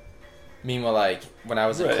happy. Meanwhile, like when I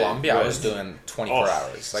was in Right, Colombia, I was right. doing 24 Oh,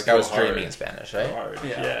 hours. Like so I was hard. dreaming in Spanish, right? Hard.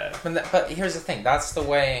 Yeah. Yeah. But here's the thing. That's the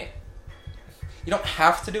way. You don't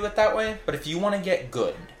have to do it that way, but if you want to get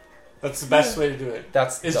good, That's the best way to do it.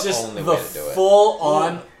 that's It's the just only the way to do it.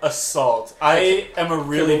 full-on assault. I am a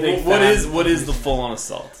really Okay, big what fan. is the full on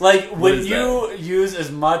assault? Like, What when is you use as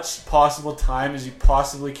much possible time as you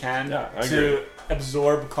possibly can Yeah, I to agree.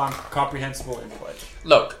 absorb comprehensible input.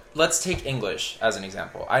 Look, let's take English as an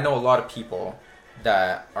example. I know a lot of people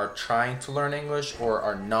that are trying to learn English or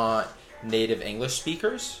are not native English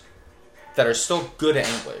speakers that are still good at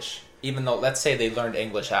English, even though, let's say they learned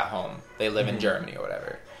English at home. They live in Germany or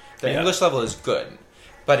whatever. Their Yeah. English level is good.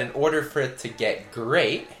 But in order for it to get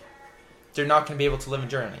great, they're not going to be able to live in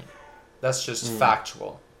Germany. That's just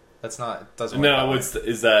factual. That's not, it doesn't work that No, way.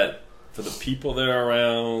 is that for the people they're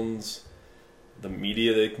around, the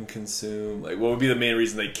media they can consume? Like, what would be the main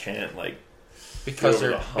reason they can't, like, because over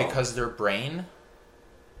the hump? because their brain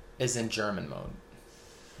is in German mode.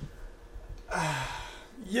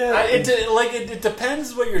 yeah, It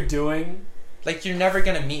depends what you're doing. Like, you're never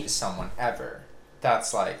gonna meet someone ever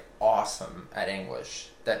that's like awesome at English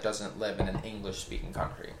that doesn't live in an English speaking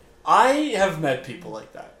country. I have met people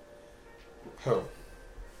like that. Who?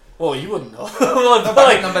 Well, you wouldn't know. but when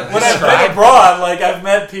I've describe- been abroad, like I've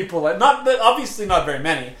met people like obviously not very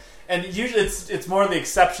many, and usually it's more the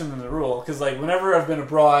exception than the rule. Because like whenever I've been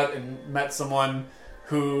abroad and met someone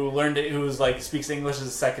who learned it, who's like speaks English as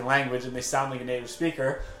a second language, and they sound like a native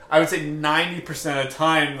speaker, I would say 90% of the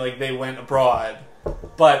time like they went abroad,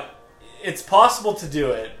 but it's possible to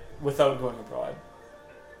do it without going abroad.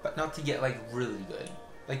 But not to get like really good.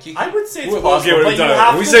 Like you. I would say it's Well, possible, okay, but what are we you talking?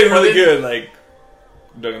 have When we to say put really in, good, like,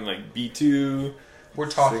 we're talking like B2. We're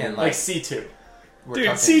talking Like like C2. we're Dude,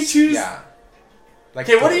 talking, C2's Yeah. Like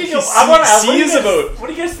Okay, what do you know? C- I want to ask. C What do you is guys- about- What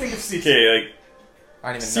do you guys think of C2? Okay, like,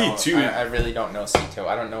 I don't even know. C2. I really don't know C2.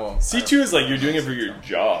 I don't know. C2 is like you're doing it for your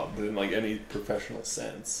job in like any professional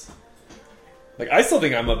sense. Like, I still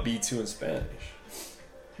think I'm a B2 in Spanish.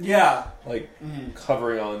 Yeah. Like, Mhm.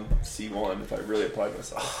 hovering on C1 if I really applied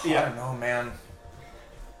myself. I Yeah. don't know, man.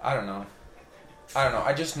 I don't know.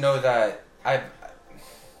 I just know that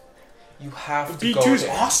you have to go B2's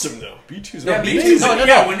there. awesome though. B2's Yeah, amazing. B2. No,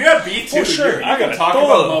 Yeah, when you're at B2, For sure. you I can got talk todo.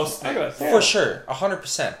 about most I got things. For sure,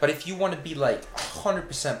 100%. But if you want to be like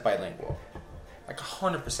 100% bilingual, like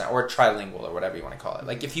 100%, or trilingual, or whatever you want to call it,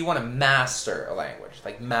 like if you want to master a language,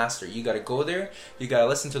 like master, you got to go there. You got to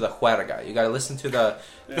listen to the juerga. You got to listen to the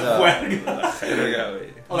Oh, la jerga.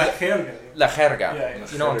 la jerga. Yeah,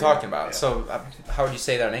 You know what I'm talking about. Yeah. So how would you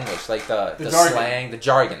say that in English? Like the jargon. slang, the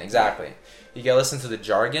jargon. Exactly. You got to listen to the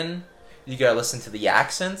jargon. You got to listen to the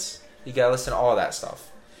accents. You got to listen to all that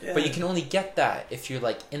stuff. But you can only get that if you're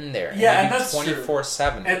like in there. Yeah, and you do that's true.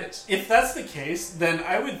 24/7. And if that's the case, then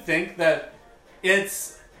I would think that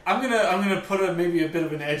it's. I'm gonna put maybe a bit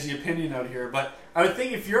of an edgy opinion out here, but I would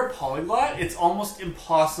think if you're a polyglot, it's almost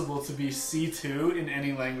impossible to be C2 in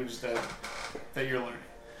any language that you're learning,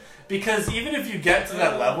 because even if you get to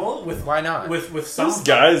that level with Why not? with some Those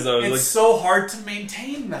guys though, it's like, so hard to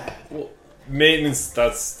maintain that. well, maintenance.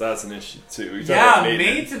 That's an issue too. We talk Yeah, about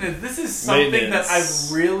maintenance. maintenance. This is something Maintenance. that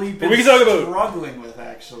I've really been we can talk about- struggling with,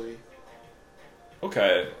 actually.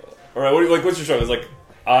 Okay, all right. What's your struggle? It's like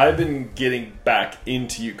I've been getting back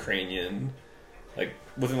into Ukrainian, like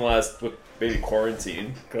within the last maybe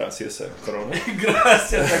quarantine. Gracias a Corona.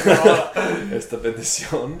 Gracias a Corona. Esta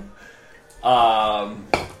bendición.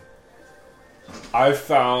 I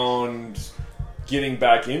found getting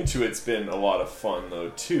back into it's been a lot of fun though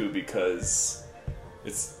too, because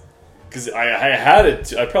I had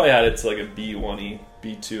it. I probably had it to like a B1-y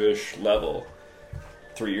B2-ish level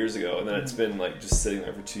 3 years ago, and then it's been like just sitting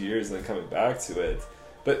there for 2 years and then coming back to it.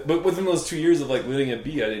 But within those 2 years of like letting it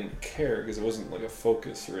be, I didn't care because it wasn't like a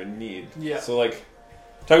focus or a need. Yeah. So like,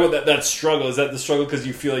 talk about that struggle. Is that the struggle because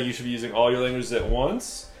you feel like you should be using all your languages at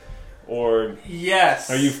once? Or yes.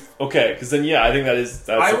 are you okay? Because then, yeah, I think that's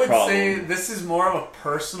I a would problem. say this is more of a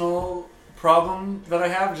personal problem that I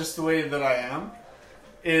have, just the way that I am.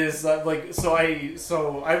 Is that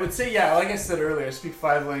so I would say, yeah, like I said earlier, I speak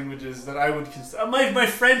 5 languages that I would consider. My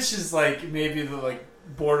French is like maybe the like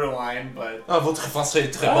borderline, but Votre français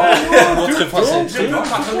est très bon. Ah, Votre français est je très peux bon.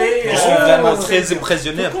 parler. Je suis vraiment très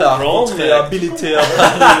impressionné par votre habilité à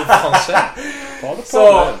parler français.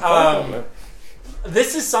 So,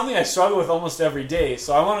 this is something I struggle with almost every day,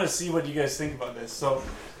 so I want to see what you guys think about this. So,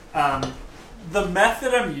 the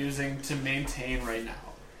method I'm using to maintain right now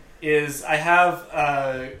is I have,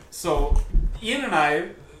 so Ian and I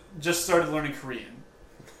just started learning Korean.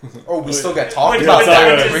 Oh, we still got talk Wait, about it's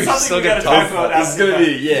that. something We we still gotta got talk talk about about. This is gonna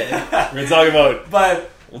be we're gonna talk about. But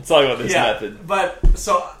Let's talk about this yeah, method. but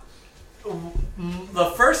so the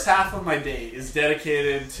first half of my day is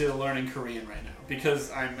dedicated to learning Korean right now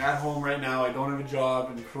because I'm at home right now. I don't have a job,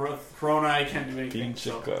 and Corona, I can't do anything.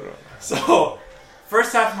 So,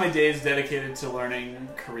 first half of my day is dedicated to learning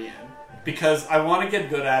Korean because I want to get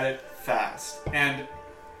good at it fast.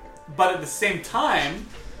 But at the same time,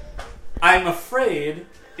 I'm afraid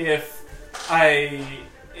if I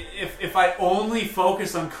only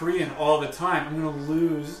focus on Korean all the time, I'm going to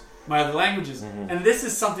lose my other languages. Mm-hmm. And this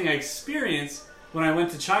is something I experienced when I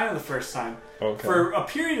went to China the first time. Okay. For a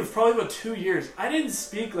period of probably about 2 years, I didn't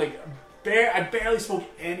speak I barely spoke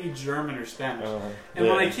any German or Spanish. And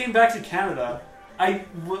when I came back to Canada,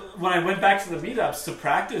 when I went back to the meetups to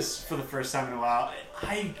practice for the first time in a while,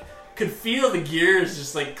 I could feel the gears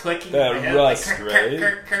just like clicking That in my head. rust, like, right?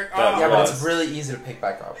 Oh, Yeah, but Right. it's really easy to pick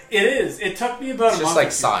back up. it is. It took me about It's a just month like or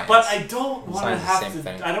two, science. but I don't want to Science is the have same to.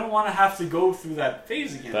 thing. I don't want to have to go through that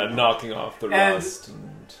phase again. That knocking off the And- rust.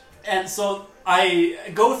 And so I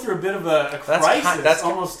go through a bit of a crisis that's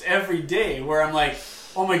almost every day where I'm like,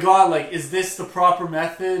 oh my god, like, is this the proper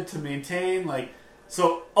method to maintain? Like,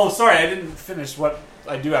 so, oh, sorry, I didn't finish what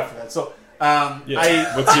I do after that. So,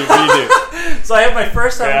 Yeah. what do you do? so I have my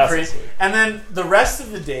first time in Fast. Korean, and then the rest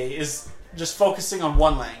of the day is just focusing on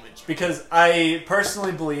one language because I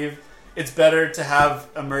personally believe it's better to have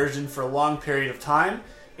immersion for a long period of time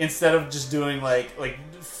instead of just doing like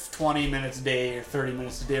 20 minutes a day or 30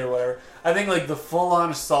 minutes a day or whatever. I think like the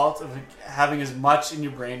full-on assault of having as much in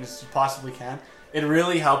your brain as you possibly can, it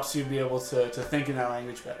really helps you be able to think in that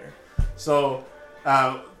language better. So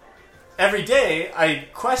every day I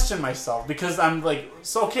question myself because I'm like,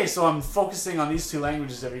 so I'm focusing on these 2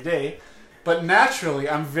 languages every day, but naturally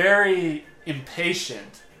I'm very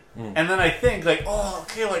impatient. And then I think like, oh,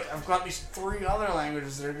 okay, like I've got these 3 other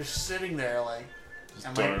languages that are just sitting there, like,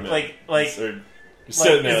 am I, like, sitting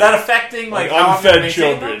there. is that affecting like how I'm unfed gonna maintain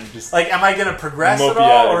children? them? Just Like, am I gonna progress at mopey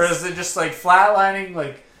all, or eyes. is it just like flatlining,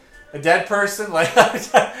 like a dead person? Like,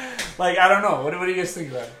 like I don't know. What do you guys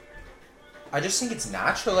think about it? I just think it's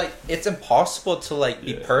natural. Like, it's impossible to like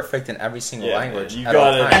be Yeah. perfect in every single Yeah, language you at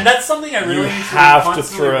all gotta- times. And that's something I really You need have to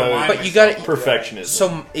constantly throw- remind But you myself. gotta- perfectionism.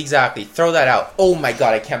 So exactly, throw that out. Oh my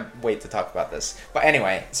god, I can't wait to talk about this. But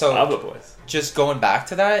anyway, so Alba boys. just going back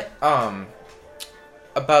to that,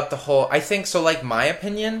 about the whole, I think so. Like, my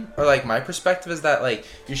opinion or like my perspective is that like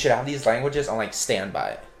you should have these languages on like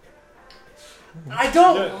standby. I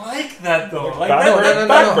don't Yeah. like that though. Like, Back- No, that, no, that, no,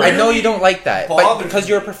 that no. I know really you don't like that, but bothers because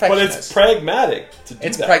you're a me. But perfectionist. it's pragmatic to do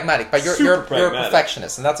It's that. pragmatic, but you're Super a pragmatic.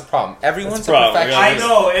 perfectionist, and that's a problem. Everyone's a problem. a I perfectionist.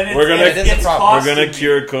 know, and it's, We're gonna- it's, It is a it's problem. We're costing gonna me.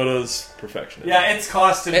 cure Koto's perfectionism. Yeah, it's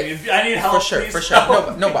costing me. I need help. For sure, please for sure.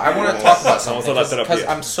 help. No, but I want to talk about Vamos a something la terapia. because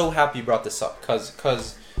I'm so happy you brought this up. Because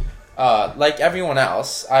like everyone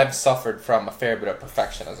else, I've suffered from a fair bit of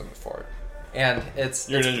perfectionism before, and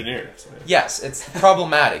You're an engineer. So. yes, it's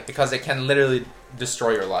problematic because it can literally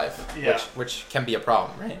destroy your life, Yeah. which can be a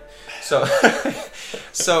problem, right? So,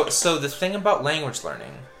 so the thing about language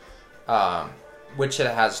learning, which it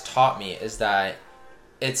has taught me, is that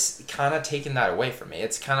it's kind of taken that away from me.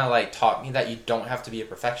 It's kind of like taught me that you don't have to be a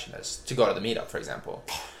perfectionist to go to the meetup, for example.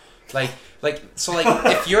 Like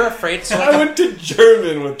if you're afraid, so I went to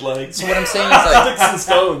German with like so what I'm saying is like sticks and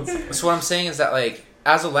stones. so what I'm saying is that, like,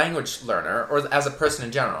 as a language learner, or as a person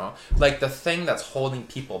in general, like, the thing that's holding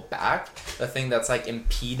people back, the thing that's, like,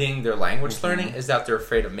 impeding their language learning is that they're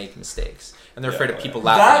afraid of making mistakes. And they're afraid of people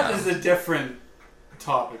laughing That at is them. a different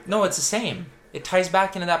topic. No, it's the same. It ties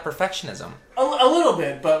back into that perfectionism. A little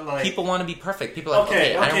bit, but like People want to be perfect. People are like,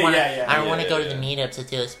 okay, I don't want to. I don't want to go to the meetups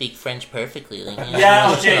to speak French perfectly. Like,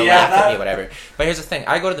 laugh at me, whatever. But here's the thing: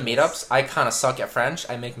 I go to the meetups. I kind of suck at French.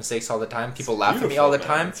 I make mistakes all the time. People laugh at me all the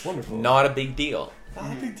time. It's wonderful. Not a big deal.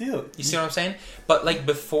 Not a big deal. You see what I'm saying? But like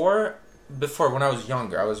before when I was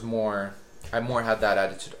younger, I more had that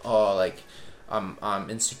attitude. Oh, like I'm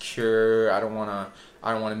insecure. I don't want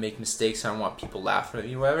to make mistakes. I don't want people laughing at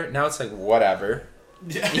me, whatever. Now it's like whatever.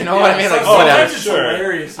 You know what I mean? Like whatever.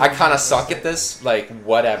 Sure. I kind of suck at this. Like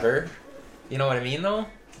whatever. You know what I mean, though.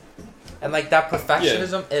 And like that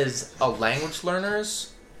perfectionism is a language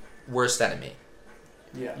learner's worst enemy.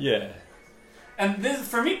 Yeah. Yeah. And this,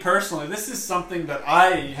 for me personally, this is something that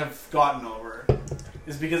I have gotten over.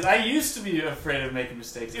 Is because I used to be afraid of making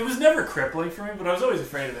mistakes. It was never crippling for me, but I was always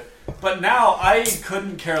afraid of it. But now I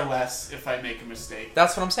couldn't care less if I make a mistake.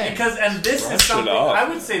 That's what I'm saying. And this is something, I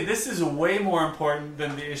would say this is way more important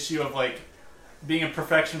than the issue of like being a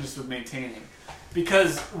perfectionist with maintaining.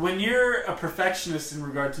 Because when you're a perfectionist in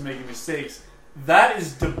regard to making mistakes, that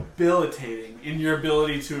is debilitating in your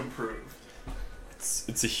ability to improve.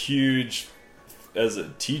 It's a huge, as a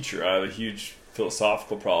teacher, I have a huge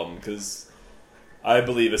philosophical problem because I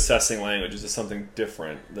believe assessing languages is something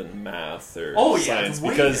different than math or science. It's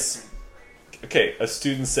way because, different. Okay, a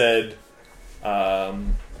student said,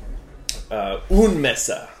 un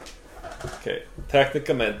mesa. Okay,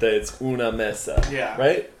 technicamente it's una mesa. Yeah.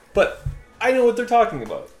 Right? But I know what they're talking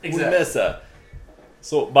about. Exactly. Un mesa.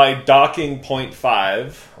 So by docking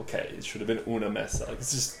 0.5, okay, it should have been una mesa. Like,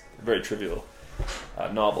 it's just a very trivial,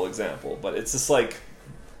 novel example. But it's just like,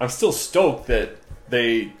 I'm still stoked that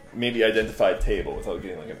they maybe identified table without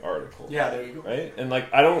getting like an article. Yeah, there you go. Right? And like,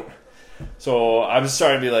 so I'm just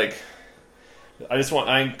starting to be like,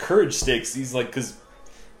 I encourage stakes. These like, because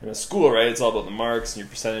in school, right, it's all about the marks and your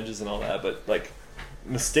percentages and all that. But like,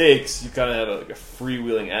 mistakes, you kind of have like a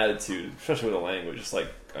freewheeling attitude, especially with a language. It's like,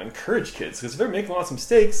 I encourage kids because if they're making lots of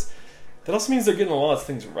mistakes, that also means they're getting a lot of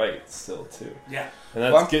things right still too. Yeah. And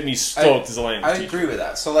that's getting me stoked as a language teacher. I agree with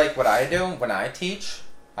that. So like what I do when I teach,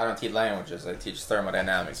 I don't teach languages. I teach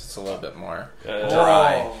thermodynamics. It's a little bit more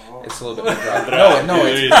dry. Oh. It's a little bit more dry. No,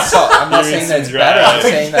 it's soft. I'm not saying that it's better. I'm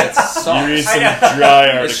saying that it's soft. You read some dry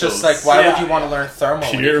articles. It's just like, why would you want to learn thermal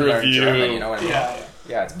when you can learn review. German? You know what I mean?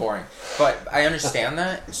 Yeah. It's boring. But I understand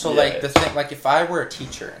that. So like the thing, like if I were a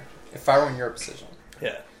teacher, if I were in your position,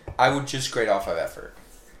 I would just grade off of effort.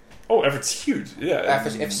 Oh, effort's huge. Yeah.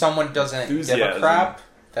 If someone doesn't give a crap,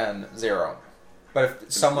 then 0. But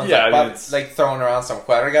if someone's like throwing around some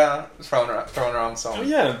juerga, throwing around some, or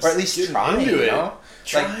at least trying, into you know,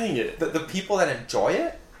 trying it. The people that enjoy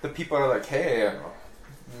it, the people that are like, hey,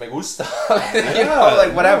 me gusta, you know,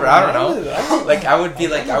 like whatever. I don't know. Like I would be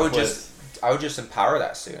like, I would just empower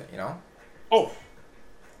that student, you know. Oh,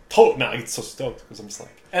 totally. Man, I get so stoked because I'm just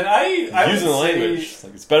like, and I using the language,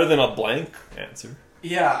 like it's better than a blank answer.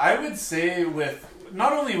 Yeah, I would say with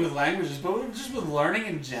not only with languages, but just with learning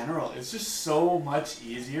in general, it's just so much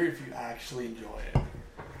easier if you actually enjoy it.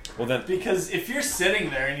 Well then, because if you're sitting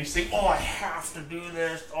there and you think, "Oh, I have to do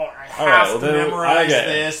this," "Oh, I have to memorize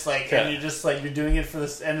this," like, and you're just like you're doing it for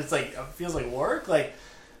this, and it's like it feels like work, like.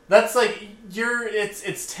 That's like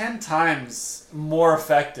it's 10 times more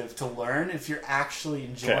effective to learn if you're actually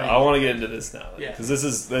enjoying it. I want to get into this now because this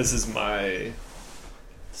is my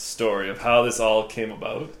story of how this all came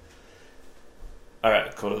about. All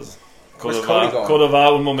right, Where's Cody going?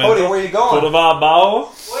 Codava un momento. Cody, where are you going? Codava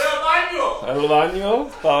bao. Voy al baño. El baño,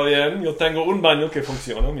 está bien. Yo tengo un baño que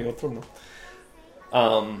funciona, mi otro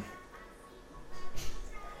no.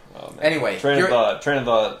 Anyway, train of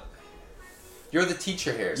thought. You're the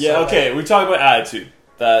teacher here. Yeah, so okay. We talk about attitude.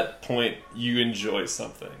 That point, you enjoy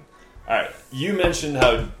something. All right. You mentioned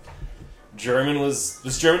how German was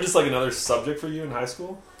German just like another subject for you in high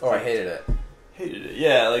school? Oh, I hated it. Hated it.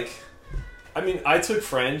 Yeah, like, I mean, I took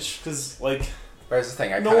French because, like, but here's the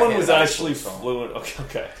thing, no one was actually fluent.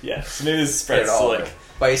 Okay, yeah. So maybe this spreads to, like,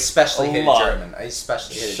 but I especially hated German. I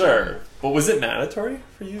especially hated German. But was it mandatory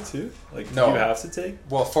for you, too? Like, no. Did you have to take?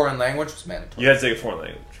 Well, foreign language was mandatory. You had to take a foreign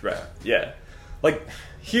language, right. Yeah. Like,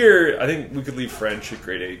 here, I think we could leave French at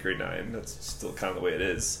grade 8, grade 9. That's still kind of the way it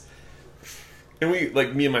is. And we,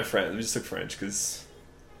 like, me and my friend, we just took French because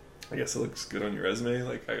I guess it looks good on your resume.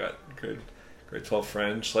 Like, I got grade 12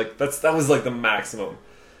 French. Like, that was, like, the maximum.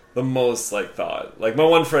 The most, like, thought. Like, my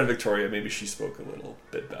one friend, Victoria, maybe she spoke a little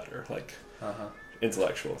bit better. Like,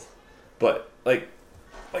 intellectual. But, like,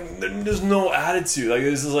 there's no attitude. Like,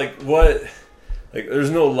 this is, like, what? Like, there's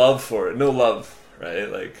no love for it. No love,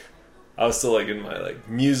 right? Like, I was still like in my like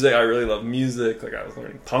music. I really love music. Like I was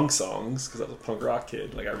learning punk songs because I was a punk rock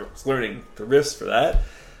kid. Like I was learning the riffs for that.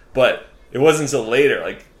 But it wasn't until later,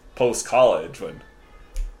 like post college, when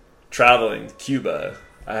traveling to Cuba,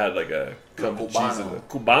 I had like a cup of cheese in the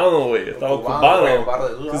Cubano way.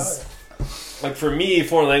 Cubano. 'Cause, like for me,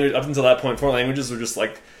 foreign language up until that point, foreign languages were just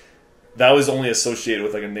like that was only associated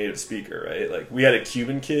with like a native speaker, right? Like we had a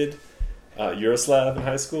Cuban kid, Yuroslav in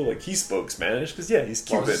high school. Like he spoke Spanish because he's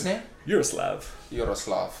Cuban. What was his name? Yuroslav.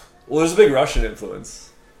 Yuroslav. Well, there's a big Russian influence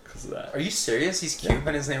because of that. Are you serious? He's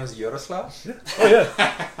Cuban. His name was Yuroslav. Yeah. Oh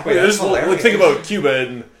yeah. Wait, that's hilarious. Think about Cuba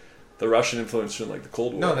and the Russian influence in like the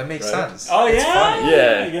Cold War. No, that makes right? sense. Oh It's yeah, funny.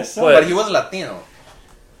 Yeah, I guess so. But he was Latino.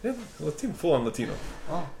 Yeah, Latino, full on Latino.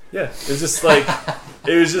 Oh. Yeah, it was just like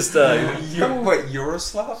it was just What,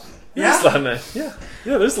 Yuroslav? Yeah. Yuroslav, man.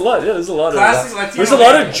 Yeah, there's a lot. Yeah, there's a lot Classic of Latino there's a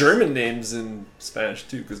lot of names. German names in Spanish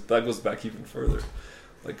too, because that goes back even further,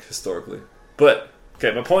 like historically. But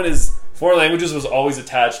okay, my point is, foreign languages was always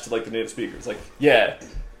attached to like the native speakers. Like, yeah,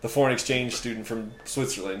 the foreign exchange student from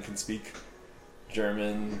Switzerland can speak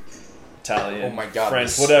German, Italian, Oh my god.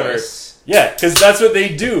 French, the whatever. Swiss. Yeah, because that's what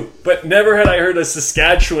they do. But never had I heard a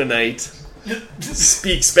Saskatchewanite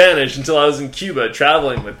speak Spanish until I was in Cuba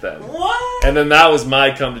traveling with them. What? And then that was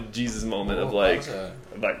my come to Jesus moment of Oh, like,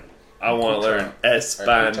 that I want to learn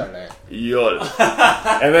Espanol. was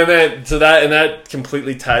And then that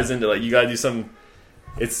completely ties into like, you gotta do some.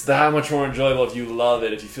 It's that much more enjoyable if you love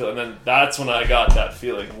it, if you feel it. And then that's when I got that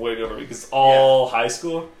feeling way over me, because all high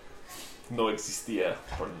school, no existía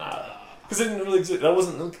por nada. Because it didn't really exist. That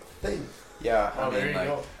wasn't a thing. Yeah, I Oh, there mean, you like,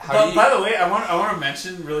 go. how But do you... by the way, I want to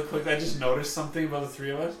mention really quick. I just noticed something about the three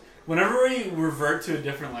of us. Whenever we revert to a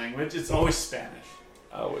different language, it's always Spanish.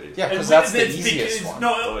 Oh wait. Yeah, because And that's the it's easiest because- one.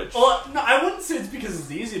 No, Which? well, no, I wouldn't say it's because it's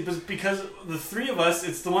the easiest, but because the three of us,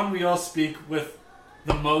 it's the one we all speak with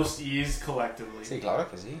the most ease collectively. Sí, claro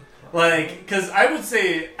que sí. Like, because I would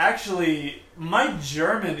say, actually, my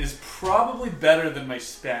German is probably better than my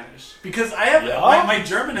Spanish. Because I have, Yeah? my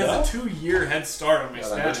German has Yeah? a 2-year head start on my Ja,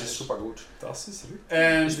 dein Deutsch Spanish. ist super gut. Das ist richtig.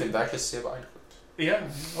 Ich bin And, wirklich sehr beeindruckt. yeah,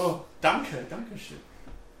 oh, danke shit.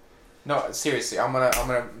 No, seriously, I'm gonna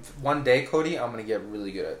one day, Cody, I'm gonna get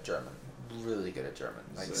really good at German. Really good at German.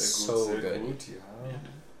 Like, so good. Ja.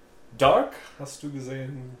 Dark? Hast du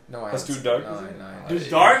gesehen? No, I Hast haven't du Dark seen- gesehen? No. Dude,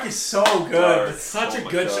 Dark is so good. Dark. It's such Oh a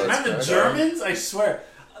my good God, show. Man, the it's good. Germans, I swear.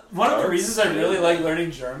 One of the Dark's reasons I really good. like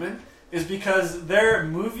learning German is because their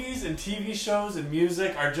movies and TV shows and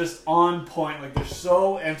music are just on point. Like, they're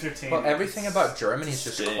so entertaining. Well, everything about Germany is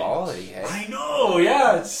just Distinct. quality, hey? I know,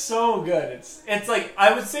 yeah, it's so good. It's like,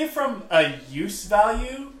 I would say from a use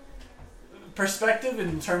value perspective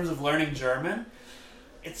in terms of learning German,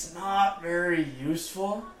 it's not very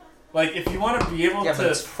useful. Like, if you want to be able Yeah, but to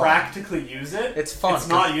it's fun. practically use it, It's fun. it's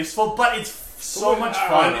not useful, but it's so Well, much I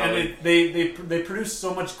fun, don't know, and they produce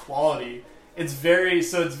so much quality. It's very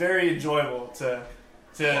enjoyable to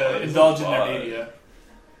there's indulge a in their lot. media.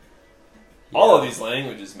 All of these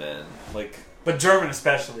languages, man. Like, But German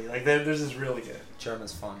especially, like theirs is really good.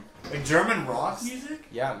 German's fun. Like German rock music,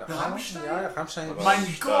 Yeah, no. Rammstein? Yeah, Rammstein. Mein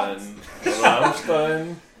Gott.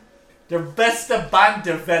 Rammstein. der beste Band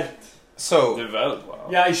der Welt. So, The Welt, wow.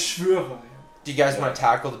 Ja, ich schwöre. do you guys want to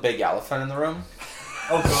tackle the big elephant in the room?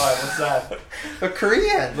 Oh god, what's that? The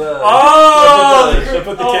Korean. Oh, Should I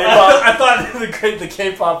put the oh, K-pop? I thought the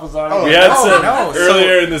K-pop was on. Oh, We had no, some no,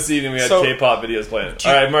 earlier in the season. We had so- K-pop videos playing. Do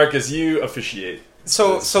you- All right, Marcus, you officiate.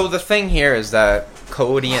 So the thing here is that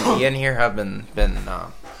Cody and Ian here have been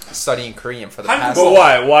studying Korean for the past. But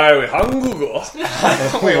why? Why are we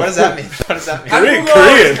Hangugo? Wait, what does that mean? What does that mean?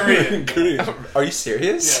 Hangugo is Korean. Korean. Are you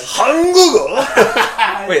serious? Yes.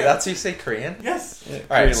 Hangugo. Wait, that's how you say Korean? Yes.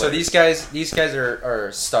 All right, so these guys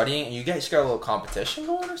are studying. And you guys got a little competition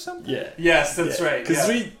going or something? Yeah. Yes, that's right. Because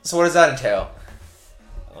yeah. we. So what does that entail?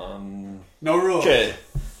 No rules. Okay.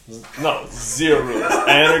 No, zero rules.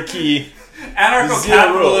 Anarchy. Zero rules.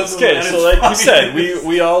 Anarcho-capitalism. Okay, at so its like you said,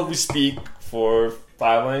 finest. we speak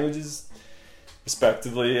 5 languages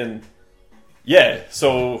respectively, and yeah,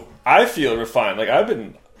 so I feel refined. Like I've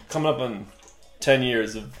been coming up on 10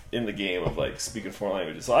 years in the game of like speaking 4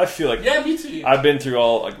 languages, so I feel like Yeah, me too. I've been through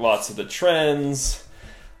lots of the trends.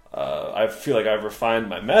 I feel like I've refined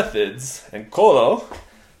my methods. And Colo,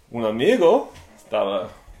 un amigo, estaba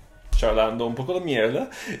charlando un poco de mierda.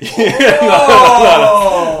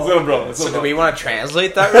 Oh! No, bro. So do we want to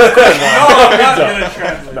translate that real quick? No, I'm not gonna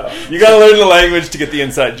translate. No. You gotta learn the language to get the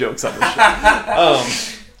inside jokes on this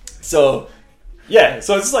shit. So it's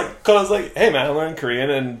just like, cause I was like, hey man, I'm learning Korean,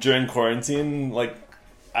 and during quarantine, like,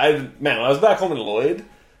 when I was back home in Lloyd,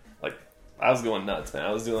 like, I was going nuts, man.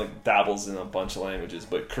 I was doing like dabbles in a bunch of languages,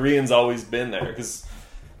 but Korean's always been there because,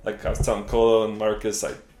 like I was telling Kolo and Marcus,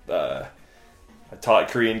 I taught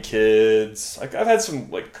Korean kids. Like I've had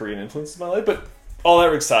some like Korean influences in my life, but all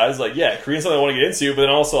that aside is like, yeah, Korean's something I want to get into, but then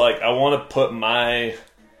also like I want to put my.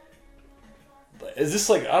 Is this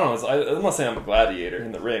like I don't know? I'm not saying I'm a gladiator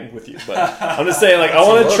in the ring with you, but I'm just saying like I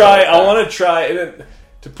want to try. I want to try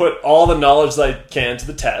to put all the knowledge that I can to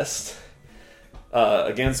the test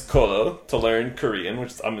against Kolo to learn Korean,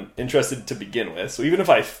 which I'm interested to begin with. So even if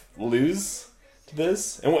I lose to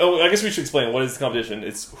this, and I guess we should explain what is the competition.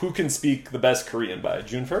 It's who can speak the best Korean by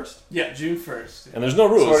June 1st. Yeah, June 1st. And there's no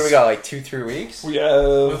rules. So what do we got? Like 2-3 weeks? We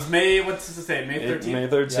have May. What's it say? May 13th. May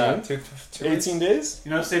 13th. Yeah, 18 days.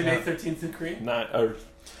 You know, say May 13th in Korean. Anio.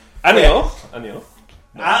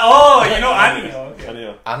 Oh, you know Anio. Okay.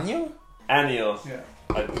 Anio. Anyo? Anio. Yeah.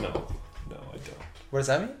 No, I don't. What does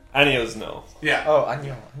that mean? Anio's no. Yeah. Oh,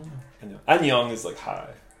 Anyo. Anyong is like hi.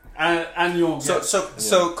 Anio.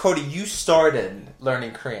 So Cody, you started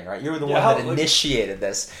learning Korean, right? You were the one that initiated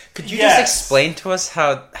this. Could you Yes. just explain to us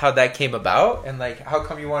how that came about and like how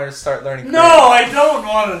come you wanted to start learning Korean? No, I don't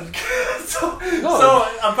want to. so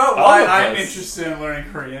about why I'm us. interested in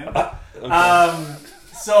learning Korean. Okay.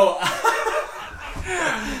 So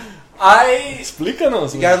I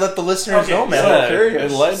Explícanos. You gotta let the listeners know, man. yeah, I'm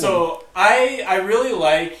curious. enlighten them. So I really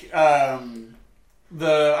like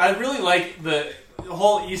the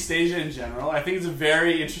whole East Asia in general. I think it's a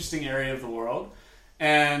very interesting area of the world,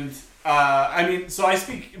 and I mean, so I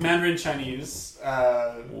speak Mandarin Chinese.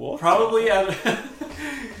 Probably at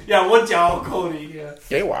yeah, 我讲口语.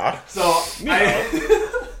 So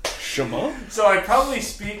so I probably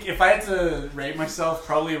speak, if I had to rate myself,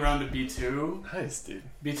 probably around a B2. Nice, dude.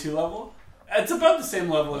 B2 level. It's about the same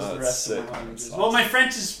level as the rest sick, of my languages. man. Well, my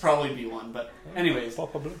French is probably B1, but anyways.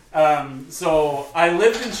 Probably. So I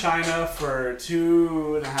lived in China for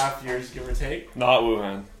 2.5 years, give or take. Not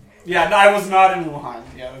Wuhan. Yeah, no, I was not in Wuhan.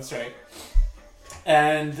 Yeah, that's right.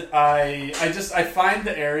 And I find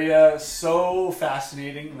the area so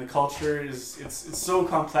fascinating. The culture it's so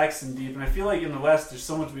complex and deep, and I feel like in the West there's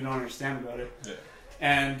so much we don't understand about it. Yeah.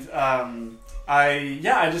 And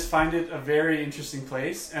I just find it a very interesting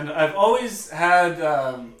place, and I've always had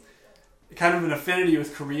kind of an affinity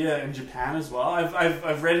with Korea and Japan as well.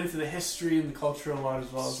 I've read into the history and the culture a lot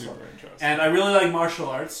as well. Super interesting. And I really like martial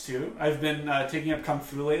arts too. I've been taking up Kung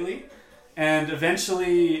Fu lately. And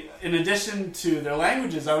eventually, in addition to their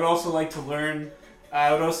languages, I would also like to learn,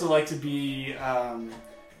 I would also like to be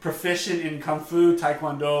proficient in Kung Fu,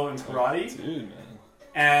 Taekwondo, and Karate. Dude, man.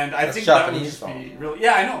 And I That's think Japanese, that would just be really...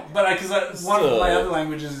 Yeah, I know. But because one of my other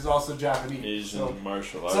languages is also Japanese. Asian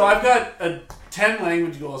martial arts. So I've got 10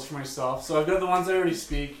 language goals for myself. So I've got the ones I already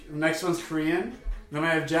speak. The next one's Korean. Then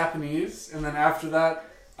I have Japanese. And then after that,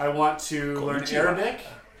 I want to learn Arabic,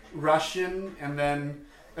 Russian, and then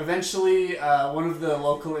eventually one of the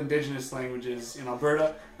local indigenous languages in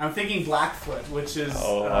Alberta. I'm thinking Blackfoot, which is...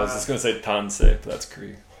 I was just going to say Tansei, but that's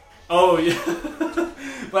Cree. Oh, yeah.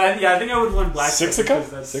 But yeah, I think I would learn Blackfoot.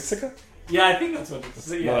 Sixica? Yeah, I think that's what it's...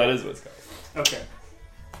 Yeah. No, that is what it's called. Okay.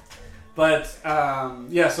 But,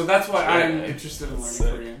 yeah, so that's why I'm interested in learning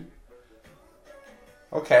Korean.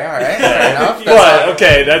 Okay, alright, fair enough. But,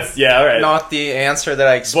 okay, that's... Yeah, alright. Not the answer that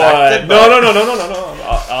I But, expected.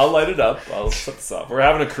 no. I'll light it up. I'll set this up. We're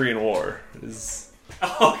having a Korean war.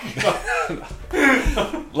 Oh, God.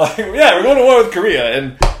 We're going to war with Korea,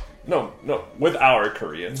 and... No, with our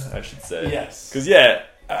Korean, I should say. Yes. Because,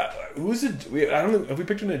 who's it? I don't know. Have we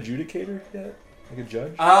picked an adjudicator yet? Like a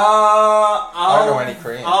judge? I don't know any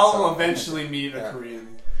Korean. I'll eventually meet a Korean.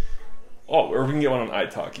 Oh, or we can get one on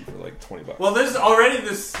italki for like $20. Well, there's already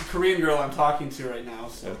this Korean girl I'm talking to right now.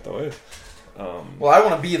 So. Well, I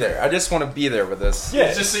want to be there. I just want to be there with this.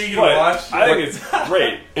 Yeah, just so you can watch. I think it's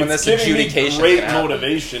great. When it's this giving adjudication me great can happen.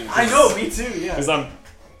 motivation. I know, me too. Yeah. Because I've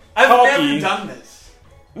cocky. never done this.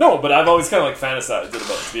 No, but I've always kind of like fantasized it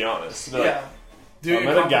about it, to be honest. But, Yeah. I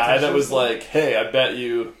met a guy that was like, "Hey, I bet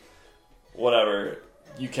you, whatever,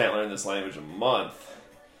 you can't learn this language in a month."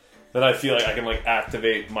 Then I feel like I can like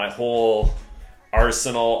activate my whole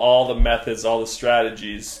arsenal, all the methods, all the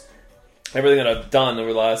strategies, everything that I've done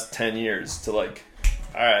over the last 10 years to like,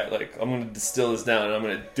 all right, like I'm gonna distill this down and I'm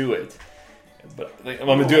gonna do it, but like, I'm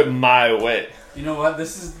gonna do it my way. You know what?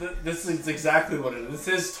 This is exactly what it is. This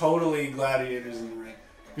is totally gladiators in the ring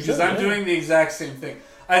because I'm doing the exact same thing.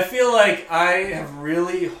 I feel like I have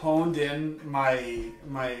really honed in my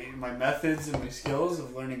methods and my skills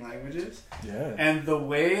of learning languages. Yeah. And the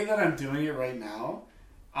way that I'm doing it right now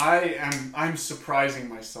I'm surprising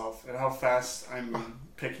myself at how fast I'm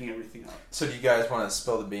picking everything up. So do you guys want to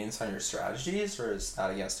spill the beans on your strategies, or is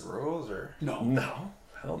that against the rules, or? No.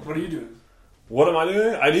 Hell no. What are you doing? What am I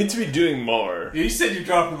doing? I need to be doing more. You said you're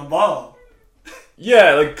dropping the ball.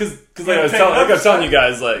 Yeah, like, cause like I was pick telling you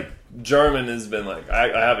guys, like, German has been like, I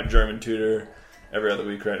have a German tutor every other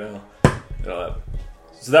week right now. You know,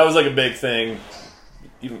 so that was like a big thing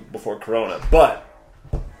even before Corona. But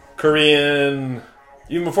Korean,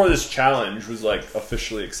 even before this challenge was like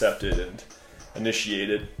officially accepted and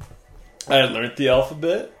initiated, I had learned the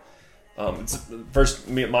alphabet. It's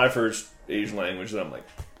my first Asian language that I'm like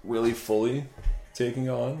really fully taking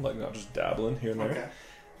on, like not just dabbling here and there. Okay.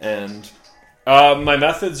 And my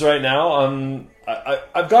methods right now,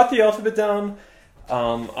 I've got the alphabet down.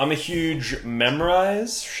 I'm a huge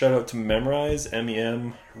Memrise. Shout out to Memrise,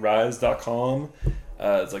 memrise.com.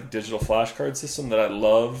 It's like digital flashcard system that I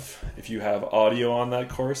love. If you have audio on that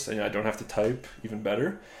course and I don't have to type, even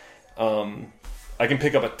better. I can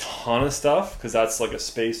pick up a ton of stuff because that's like a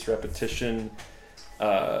spaced repetition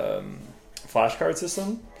flashcard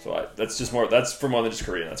system. So that's for more than just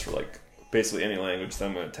Korean. That's for like basically any language that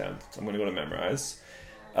I'm going to attempt. I'm going to go to Memrise.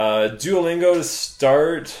 Duolingo to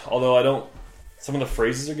start, although some of the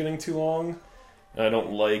phrases are getting too long, and I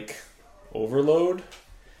don't like overload,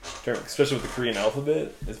 especially with the Korean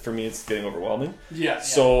alphabet. For me, it's getting overwhelming. Yeah.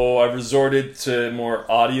 So I've resorted to more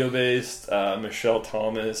audio-based, Michelle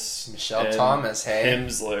Thomas, hey?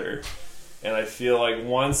 Himsler. And I feel like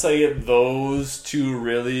once I get those two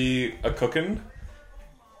really cooking,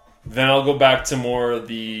 then I'll go back to more of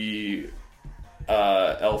the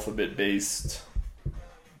alphabet-based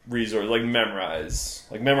resource, like Memrise.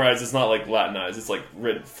 Like Memrise is not like Latinized; it's like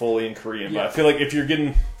written fully in Korean. Yeah. But I feel like if you're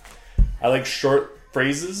I like short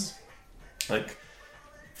phrases, like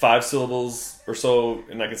 5 syllables or so,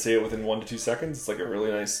 and I can say it within 1 to 2 seconds. It's like a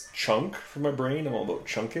really nice chunk for my brain. I'm all about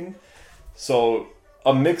chunking, so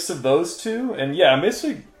a mix of those two, and yeah, I'm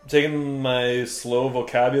basically taking my slow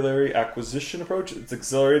vocabulary acquisition approach. It's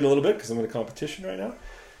accelerated a little bit because I'm in a competition right now.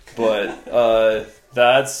 But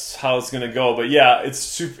that's how it's gonna go. But yeah,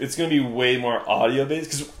 it's gonna be way more audio based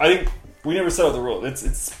because I think we never set out the rule. It's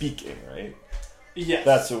speaking, right? Yes.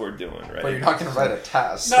 That's what we're doing, right? But you're not gonna write a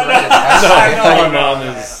test. No.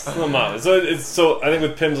 So I think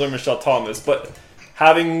with Pimsleur and Michelle Thomas, but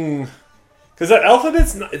having because that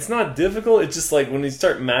alphabet's it's not difficult. It's just like when you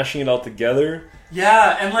start mashing it all together.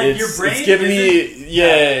 Yeah, and like your brain. It's giving me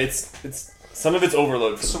it's some of it's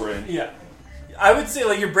overload for the brain. Yeah. I would say,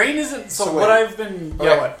 like, your brain isn't... So wait. what I've been... Okay.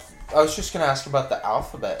 Yeah, what? I was just going to ask about the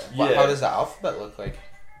alphabet. Yeah. How does the alphabet look like?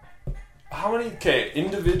 How many... Okay,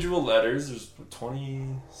 individual letters. There's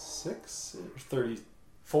 26 or 30...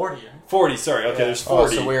 40. 40, sorry. Okay, there's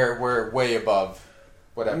 40. So we're way above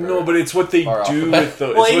whatever. No, but it's what they Our do alphabet. with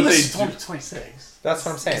the... Well, it's English what they is 26. That's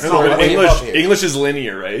what I'm saying. No, but Way above you. English is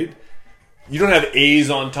linear, right? You don't have A's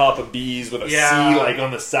on top of B's with a C like on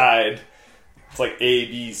the side. It's like A,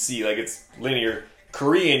 B, C. Like it's linear.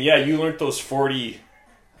 Korean, yeah, you learned those 40...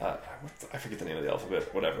 I forget the name of the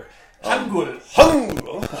alphabet. Whatever. Hangul.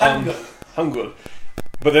 Hangul.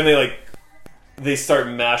 But then they start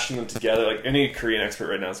mashing them together. Like any Korean expert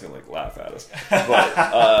right now is gonna laugh at us. But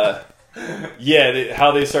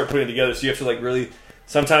how they start putting it together. So you have to really.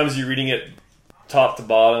 Sometimes you're reading it top to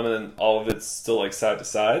bottom, and then all of it's still side to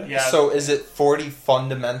side. Yeah. So is it 40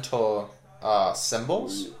 fundamental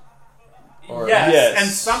symbols? Or Yes. And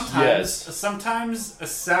sometimes a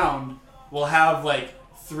sound will have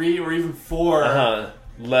 3 or even 4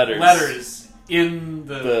 letters in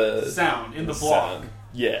the sound in the block. Sound.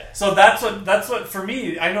 Yeah. So that's what for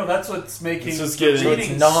me. I know that's what's making. So it's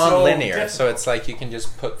non-linear. So So it's like you can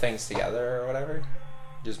just put things together or whatever.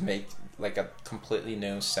 Just make a completely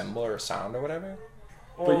new symbol or sound or whatever.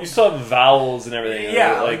 But you still have vowels and everything.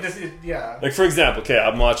 Yeah. Like for example, okay,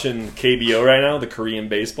 I'm watching KBO right now, the Korean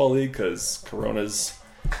Baseball League, because Corona's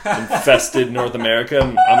infested North America.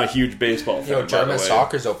 I'm a huge baseball fan. German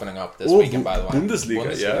soccer's opening up this weekend, by the way.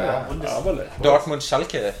 Bundesliga, ja. Dortmund,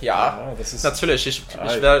 Schalke, ja. Das ist Natürlich, ich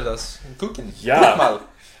werde das gucken. Ja. Guck mal.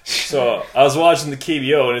 So I was watching the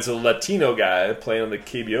KBO, and it's a Latino guy playing on the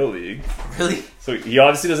KBO league. Really? So he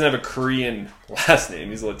obviously doesn't have a Korean last name.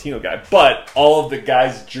 He's a Latino guy, but all of the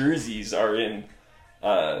guys' jerseys are in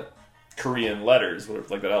Korean letters,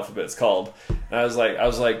 whatever that alphabet's called. And I was like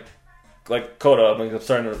Koda. I'm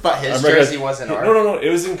starting to. But his jersey wasn't. No. It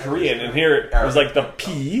was in Korean, and here it was the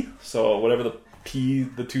P. So whatever the P,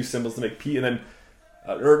 the two symbols to make P, and then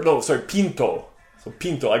Pinto. So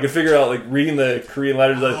Pinto, I could figure out reading the Korean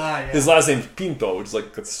letters. His last name's Pinto, which is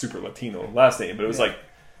that's super Latino last name, but it was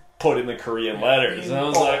put in the Korean letters, and I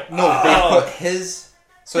was they put his.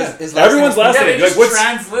 So Yeah. his Everyone's last Yeah, name. they Like, just what's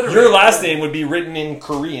transliterate your last it. name would be written in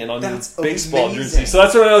Korean on your That's baseball amazing. jersey. So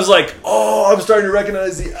that's when I was like, oh, I'm starting to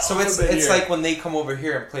recognize the So it's alphabet here. like when they come over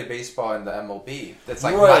here and play baseball in the MLB. That's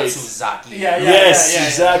like Right. Matsuzaki. Yeah, yes, yeah.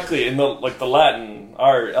 exactly. In the Latin,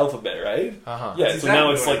 our alphabet, right? Uh-huh. Yeah, That's so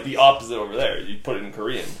now exactly it's what like the opposite over there. You put it in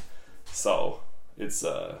Korean. So it's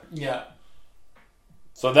Yeah.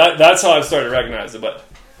 so that's how I've started to recognize it, but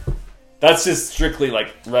that's just strictly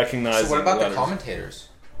like recognizing. So what about letters. the commentators?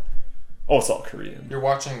 Oh, it's all Korean. You're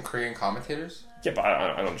watching Korean commentators? Yeah, but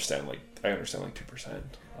I don't understand like 2%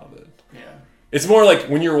 of it. Yeah. It's more like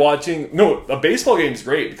when you're watching. No, a baseball game is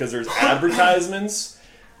great because there's advertisements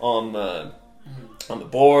on the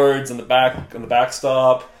boards on the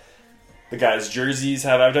backstop. The guys' jerseys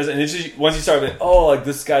have advertising, and it's just, once you start with, oh, like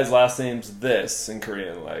this guy's last name's this in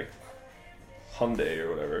Korean, like Hyundai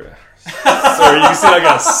or whatever. So you can see like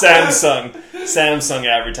a Samsung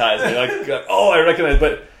advertising, like oh, I recognize,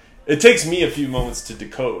 but it takes me a few moments to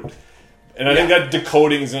decode, and I think that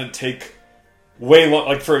decoding is going to take way long.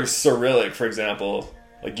 Like for Cyrillic, for example,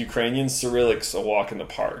 like Ukrainian Cyrillic's a walk in the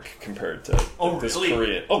park compared to this really?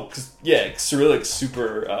 Korean. Oh, cause Cyrillic's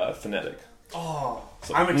super phonetic. Oh,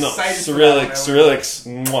 So, I'm excited. Cyrillic's,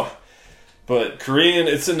 mwah. But Korean,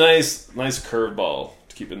 it's a nice curveball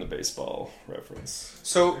to keep in the baseball reference.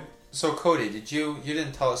 So Cody, you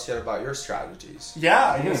didn't tell us yet about your strategies.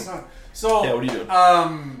 Yeah, I guess not. So Yeah, what are you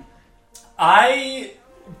doing? I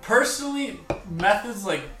personally, methods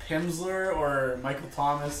like Pimsleur or Michael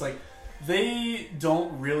Thomas, like they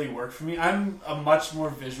don't really work for me. I'm a much more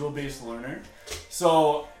visual based learner.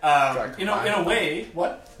 So in a way,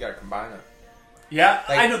 what? You gotta combine it. Yeah,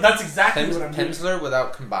 Like, I know that's exactly what I'm doing. Pimsleur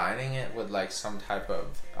without combining it with like some type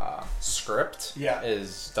of script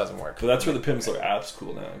doesn't work. But that's where the Pimsleur app's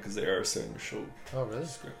cool now because they are starting to show Oh really?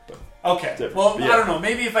 script. But Okay. different. Well, But yeah. I don't know.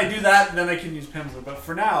 Maybe if I do that, then I can use Pimsleur. But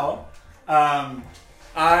for now,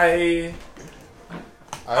 I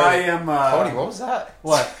am. Cody, what was that?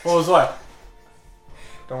 What? What was what?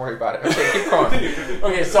 Don't worry about it. Okay, keep going.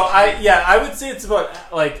 Okay, so I would say it's about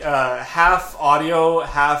like half audio,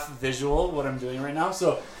 half visual. What I'm doing right now.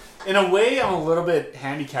 So in a way, I'm a little bit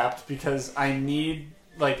handicapped because I need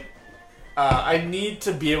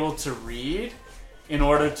to be able to read in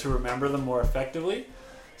order to remember them more effectively.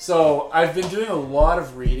 So I've been doing a lot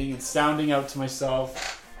of reading and sounding out to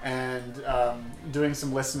myself and doing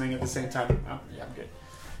some listening at the same time. Oh, yeah, I'm good.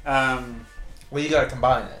 Well, you gotta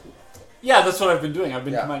combine it. Yeah, that's what I've been doing. I've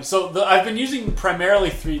been combining. So I've been using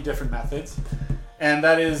primarily 3 different methods, and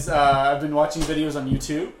that is I've been watching videos on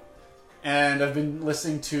YouTube, and I've been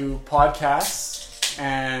listening to podcasts,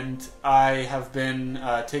 and I have been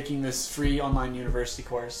taking this free online university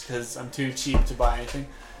course because I'm too cheap to buy anything.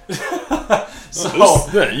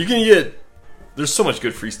 you can get. There's so much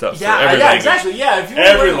good free stuff. for Yeah, every yeah, language. exactly. Yeah, if you want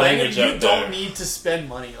to Every learn a language language, you out don't there. need to spend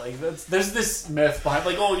money. Like there's this myth behind,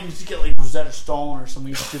 like, oh, you need to get like Rosetta Stone or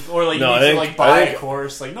something stupid, or like No, you I need think- to like I buy think a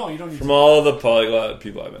course. Like, no, you don't need From to. all the polyglot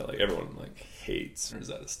people I met, like everyone like hates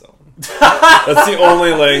Rosetta Stone. That's the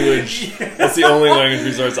only language. That's the only language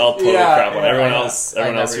resource I'll totally Yeah, crap on. yeah, Everyone yeah. else,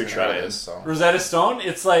 everyone else who tries. So. Rosetta Stone,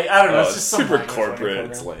 it's like I don't know, it's just some super language learning corporate.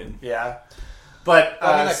 program. It's lame. Yeah, but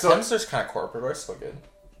I mean, like so Pimsleur's kind of corporate, but it's still good.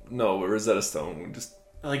 No, but Rosetta Stone just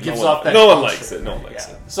like no gives one- off that. no one culture. likes it. No one likes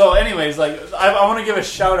Yeah. it. So, anyways, like I want to give a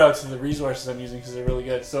shout out to the resources I'm using because they're really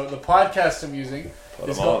good. So the podcast I'm using Let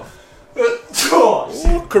is them called. off. Oh,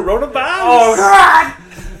 Ooh, coronavirus. oh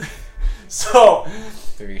God! So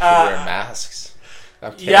Maybe you should wear masks.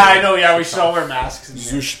 I'm kidding. yeah, I know. Yeah, we should all wear masks. In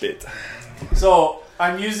here. Zushbit. So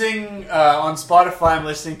I'm using on Spotify. I'm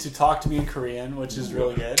listening to "Talk to Me in Korean," which is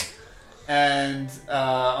really good. And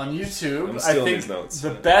on I'm YouTube, I stealing think these notes.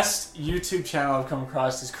 the best YouTube channel I've come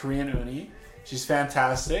across is Korean Uni. She's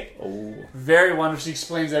fantastic, Oh, very wonderful. She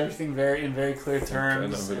explains everything in very clear I know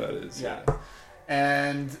terms. who that is. Yeah.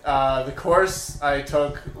 And the course I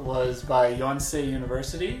took was by Yonsei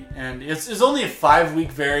University, and it's only a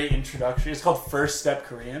 5-week very introductory. It's called First Step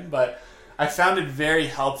Korean, but I found it very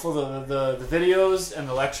helpful. The videos and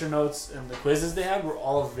the lecture notes and the quizzes they had were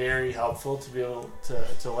all very helpful to be able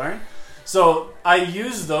to learn. So I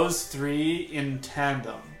use those 3 in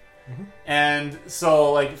tandem. And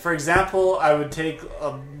so, like, for example, I would take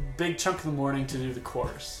a big chunk of the morning to do the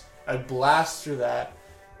course. I'd blast through that.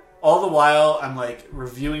 All the while, I'm like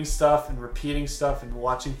reviewing stuff and repeating stuff and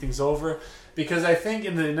watching things over. Because I think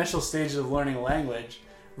in the initial stages of learning a language,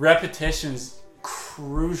 repetition is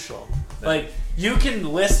crucial. Like, you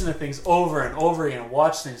can listen to things over and over again,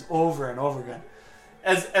 watch things over and over again.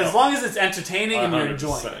 As long as it's entertaining and you're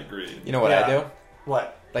enjoying it. Agree. You know what Yeah. I do?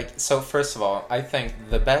 What? Like, so first of all, I think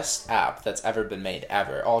the best app that's ever been made,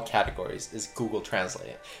 ever, all categories, is Google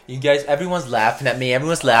Translate. You guys, everyone's laughing at me.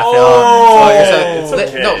 Everyone's laughing. It's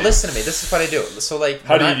okay. No, listen to me. This is what I do. So, like,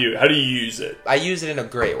 How do you use it? I use it in a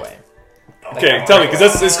great way. Okay, tell me,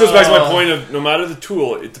 because this goes back to my point of no matter the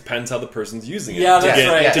tool, it depends how the person's using it. Yeah, to that's get,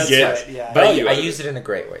 right. To That's get right, yeah. But value I out of use it. it in a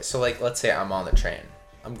great way. So, like, let's say I'm on the train.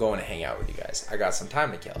 I'm going to hang out with you guys. I got some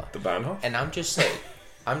time to kill. The Bahnhof? And I'm just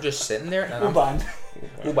sitting there. And I'm, U-Bahn.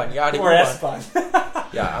 U-Bahn, yeah, the Or U-Bahn. S-Bahn.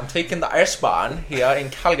 Yeah, I'm taking the S-Bahn here in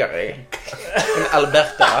Calgary, in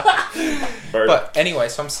Alberta. Bird. But anyway,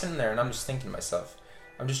 so I'm sitting there and I'm just thinking to myself,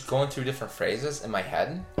 I'm just going through different phrases in my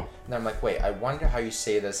head. And I'm like, wait, I wonder how you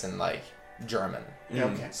say this in, like, German. Yeah,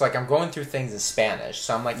 okay. So, like, I'm going through things in Spanish.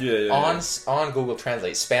 So I'm like, on Google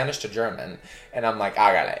Translate, Spanish to German. And I'm like,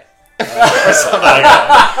 agale. Or something like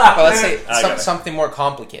that. But let's say something more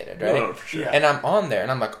complicated, right? No, for sure. Yeah. And I'm on there and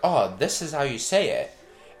I'm like, oh, this is how you say it.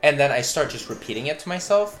 And then I start just repeating it to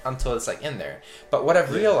myself until it's like in there. But what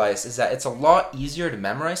I've realized is that it's a lot easier to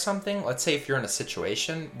memorize something. Let's say if you're in a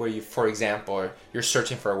situation where you, for example, you're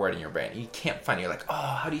searching for a word in your brain. You can't find it. You're like, oh,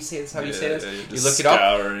 how do you say this? How do you say this? Yeah, You look it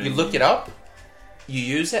up. You look it up. You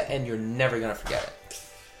use it and you're never going to forget it.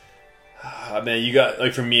 Man, you got,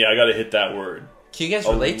 like, for me, I got to hit that word. Can you guys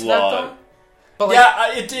A relate to that lot. though? But like,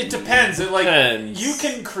 Yeah, it depends. It, like, Depends. you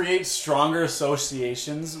can create stronger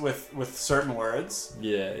associations with certain words,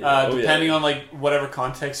 Yeah. depending on like whatever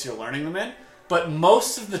context you're learning them in. But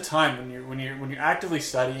most of the time, when you're actively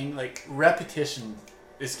studying, like repetition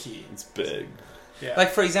is key. It's big. Yeah. like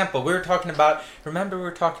for example, remember we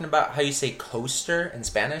were talking about how you say coaster in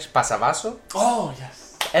Spanish? Pasavaso? Oh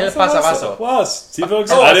yes. El pasavaso. Plus, see,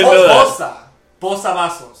 folks, Oh, I didn't know that. Posa.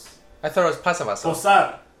 Posavasos. I thought it was pasavaso.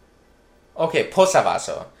 Posar. Okay,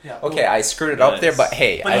 posavaso. Yeah. Okay, I screwed it up there, but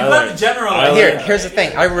hey, But you I got learned- the general. I idea. learned- here's the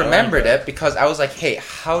thing. I remembered that. it because I was like, hey,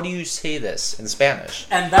 how do you say this in Spanish?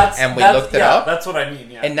 And we looked it up. That's what I mean.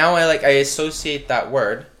 Yeah. And now I associate that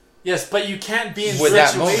word yes, but you can't be in With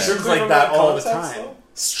that moment. situations like that all the time.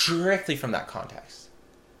 strictly from that context.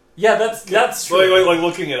 Yeah, that's true. Like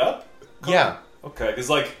looking it up? Yeah. Okay, because,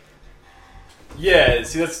 like, yeah,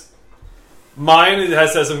 see, that's. Mine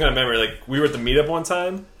has some kind of memory. Like, we were at the meetup one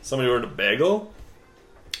time, somebody ordered a bagel,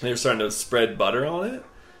 and they were starting to spread butter on it,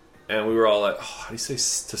 and we were all like, oh, how do you say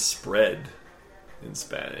to spread in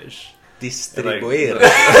Spanish? Distribuir.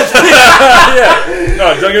 Yeah.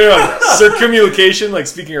 No, don't get me wrong. Circumlocution, like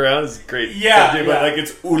speaking around, is great. Yeah, But, yeah. like,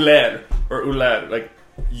 it's uler, or ular. Like,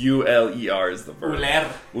 ULER is the verb.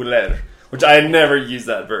 Uler. Uler. Which I had never used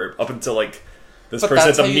that verb up until, like, this But person at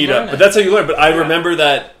that's the how you learn meetup. it. But that's how you learn. But I remember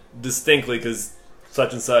that distinctly because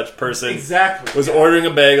such and such person Exactly. was ordering a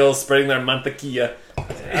bagel, spreading their mantequilla.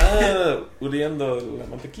 Uliendo la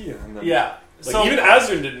mantequilla. And then, Yeah. Like, So even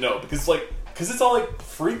Azrin didn't know because it's all like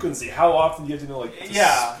frequency. How often do you have to know like to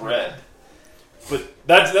Yeah. spread? But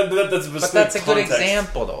that's a But that's a good context.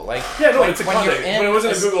 example, though. Like, Yeah, no, like it's a when you're context, in but it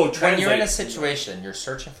wasn't a Google when you're in a Translate. situation, you're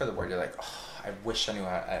searching for the word. You're like, oh, I wish I knew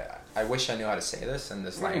how. I wish I knew how to say this in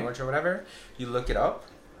this language or whatever. You look it up,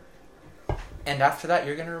 and after that,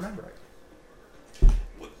 you're gonna remember it.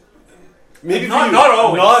 Maybe Not- for you, not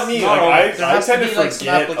always. Not me. Not like, always. There I has to tend to be, like, some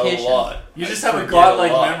forget a application. lot. you just I have a forget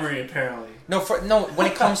godlike lot. memory, apparently. No, when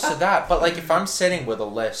it comes to that, but like if I'm sitting with a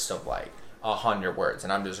list of like 100 words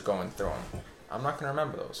and I'm just going through them, I'm not gonna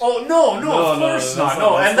remember those. Oh no, No, of no, course that's not. not-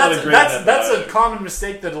 No, that's and not a that's great that's a methodology. common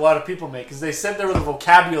mistake that a lot of people make because they sit there with a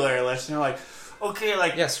vocabulary list and you're like, okay,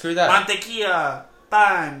 like Yeah, screw that. mantequilla,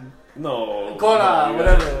 pan. No, Cola, no, we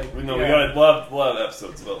whatever, gotta- like, we yeah. we'll have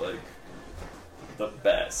episodes about like the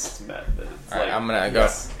best methods. All right, like, I'm gonna go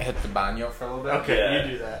yes. hit the baño for a little bit. Okay, Yeah.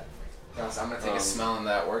 you do that. Guys, I'm gonna take a smell in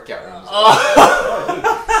that workout room.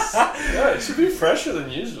 Yeah, it should be fresher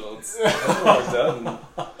than usual. It's been worked done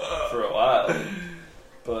for a while.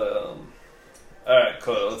 But alright,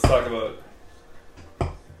 cool. Let's talk about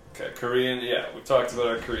Korean. Yeah, we talked about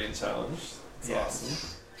our Korean challenge. It's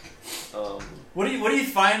Yes. awesome. What do you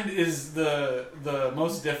find is the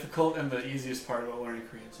most difficult and the easiest part about learning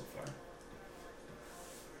Korean so far?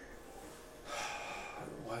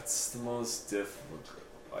 What's the most difficult?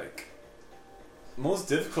 Like, most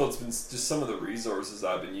difficult's been just some of the resources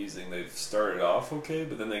I've been using. They've started off okay,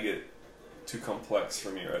 but then they get too complex for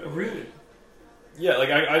me right away. Really? Yeah, like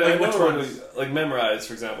I Like know which when ones? like Memrise,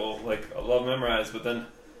 for example. Like, I love Memrise, but then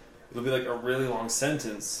it'll be like a really long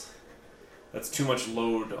sentence. That's too much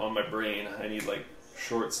load on my brain. I need like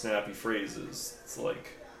short, snappy phrases. It's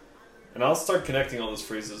like, and I'll start connecting all those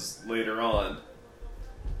phrases later on.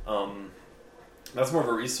 That's more of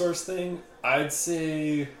a resource thing. I'd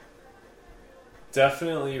say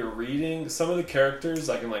definitely reading. Some of the characters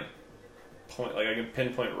I can like point, like I can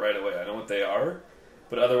pinpoint right away. I know what they are,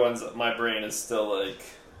 but other ones, my brain is still like,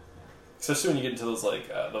 especially when you get into those like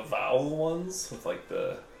the vowel ones with like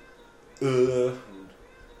the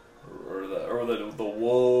or the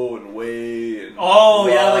whoa and way and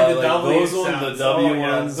like the W those ones, the W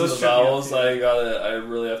ones, the vowels. I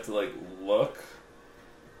really have to like look,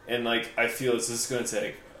 and like I feel it's just going to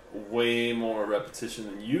take way more repetition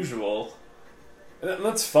than usual, and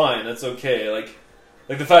that's fine. That's okay. Like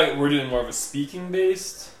the fact that we're doing more of a speaking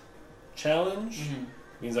based challenge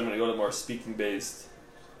means I'm going to go to more speaking based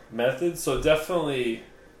methods. So definitely,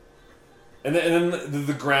 and then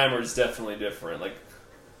the grammar is definitely different. Like.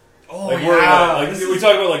 We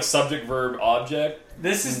talk about like subject, verb, object.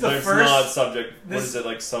 This is the There's first. not subject. What is it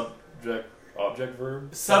like? Subject, object,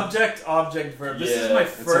 verb. Subject, object, verb. This is my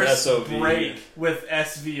first break with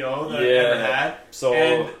SVO that I've ever had. So,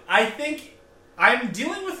 and I think I'm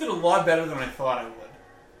dealing with it a lot better than I thought I would.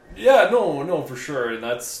 Yeah, no, for sure, and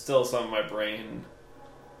that's still something my brain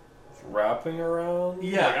is wrapping around.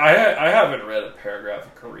 Yeah, like, I haven't read a paragraph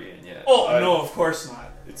of Korean yet. Oh no, of course not.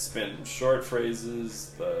 It's been short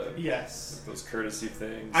phrases, yes, those courtesy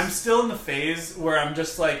things. I'm still in the phase where I'm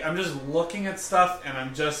just looking at stuff and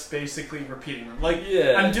I'm just basically repeating them. Like,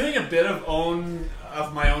 I'm doing a bit of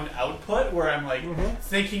my own output where I'm like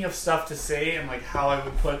thinking of stuff to say and like how I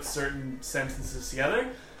would put certain sentences together.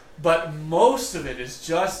 But most of it is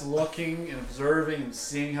just looking and observing and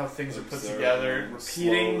seeing how things are put together,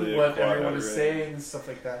 repeating what everyone is saying and stuff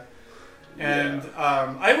like that. And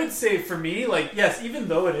I would say for me, like, yes, even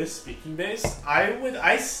though it is speaking based,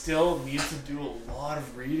 I still need to do a lot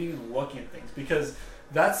of reading and looking at things because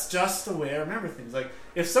that's just the way I remember things. Like,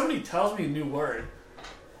 if somebody tells me a new word,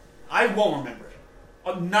 I won't remember it.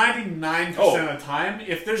 99% of the time,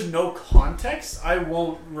 if there's no context, I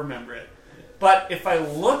won't remember it. But if I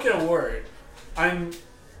look at a word, I'm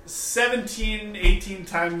 17, 18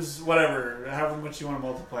 times whatever, however much you want to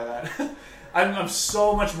multiply that. I'm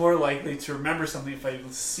so much more likely to remember something if I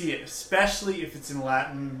see it, especially if it's in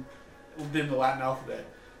Latin, in the Latin alphabet.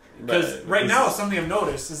 Because right now, something I've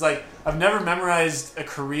noticed is like I've never memorized a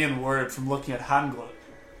Korean word from looking at Hangul.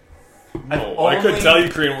 No, I could tell you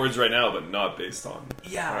Korean words right now, but not based on.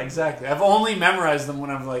 Yeah, exactly. I've only memorized them when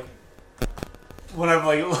I've looked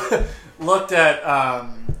at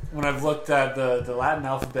the Latin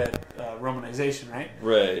alphabet romanization, right?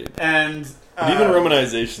 Right. And but even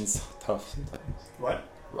romanization's tough sometimes. What?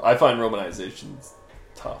 I find romanization's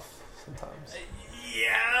tough sometimes.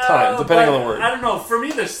 Yeah. Depending on the word. I don't know. For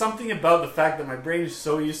me, there's something about the fact that my brain is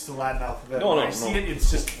so used to Latin alphabet. When I see it,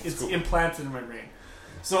 it's cool. Implanted in my brain.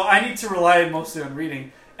 So I need to rely mostly on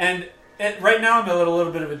reading. And right now I'm at a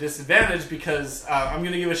little bit of a disadvantage because I'm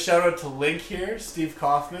going to give a shout out to Link here, Steve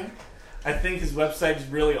Kaufman. I think his website is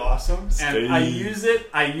really awesome, and I use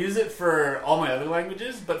it for all my other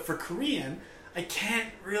languages, but for Korean, I can't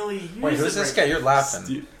really use it. Wait, who's this guy? You're laughing.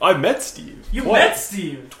 Steve. I met Steve. Met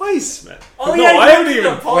Steve twice, man. Oh no, yeah, I haven't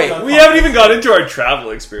even. Wait, we haven't even got into our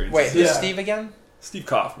travel experience. Wait, who's Steve again? Steve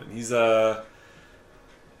Kaufman. He's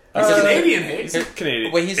He's Canadian, hey? He's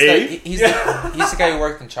Canadian. Wait, he's the guy who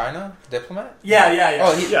worked in China, diplomat. Yeah.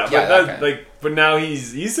 Oh, but now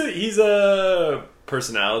he's a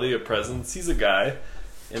personality, a presence. He's a guy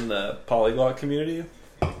in the polyglot community,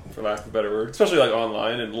 for lack of a better word, especially like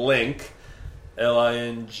online. And Link,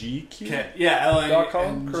 LINGQ.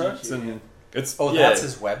 LINGQ.com, correct? And it's that's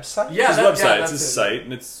his website. Yeah, it's his website. It's his site,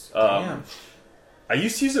 and it's. I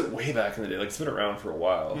used to use it way back in the day. Like it's been around for a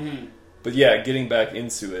while. Mm-hmm. But yeah, getting back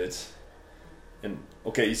into it, and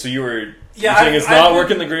okay, so you're saying it's not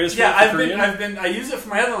working the greatest. Yeah, I use it for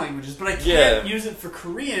my other languages, but I can't use it for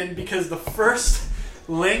Korean because the first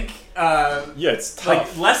link, it's tough.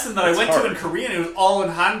 Like lesson that I went to in Korean, it was all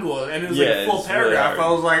in Hangul, and it was like a full paragraph. Really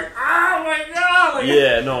I was like, oh my god, like,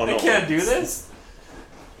 I can't do this.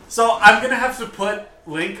 So I'm gonna have to put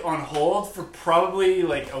Link on hold for probably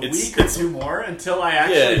like a week or two more until I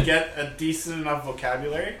actually get a decent enough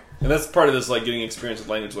vocabulary. And that's part of this, like, getting experience with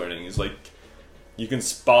language learning is, like, you can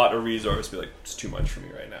spot a resource and be like, it's too much for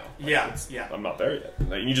me right now. Like, I'm not there yet.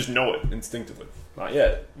 Like, you just know it instinctively. Not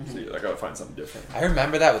yet. Mm-hmm. So you're like, I gotta find something different. I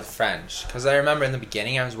remember that with French. Because I remember in the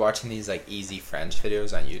beginning I was watching these, like, easy French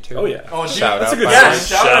videos on YouTube. Oh, yeah. Oh, shout that's out. A good sign.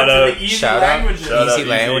 Shout out to the easy languages. Easy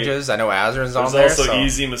languages. I know Azrin's on there. There's also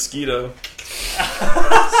Easy Mosquito.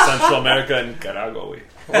 Central America and Nicaragua. Wait,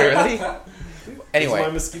 really? Anyway. There's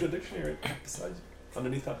my mosquito dictionary right beside you.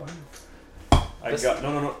 Underneath that binder.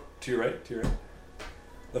 No. To your right.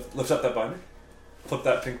 Lift up that binder. Flip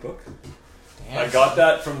that pink book. I got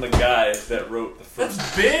that from the guy that wrote the first.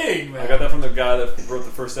 That's big, man. I got that from the guy that wrote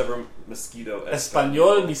the first ever mosquito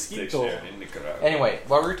Español mosquito. dictionary in Nicaragua. Anyway,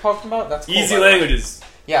 what were we talking about? That's cool, Easy by the way. languages.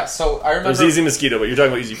 Yeah, so I remember. There's easy mosquito, but you're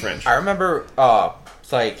talking about easy French. I remember,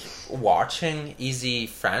 like watching Easy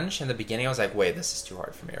French in the beginning. I was like, "Wait, this is too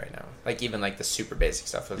hard for me right now." Like even like the super basic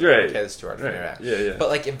stuff. I was like, Right. "Okay, this is too hard for me right now." Yeah. But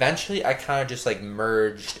like eventually, I kind of just like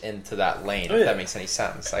merged into that lane. Oh, if yeah. that makes any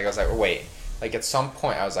sense. Like I was like, "Wait." Like at some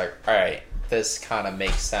point, I was like, "All right, this kind of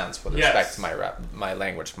makes sense with respect Yes. to my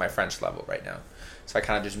language, my French level right now." So I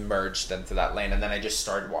kind of just merged into that lane, and then I just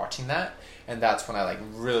started watching that, and that's when I like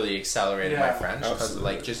really accelerated my Yeah, French because of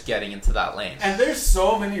absolutely. like just getting into that lane. And there's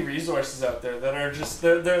so many resources out there that are just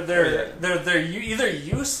they're either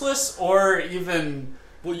useless or even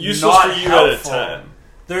Well, useless not for you helpful. at a time.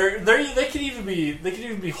 They could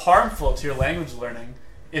even be harmful to your language learning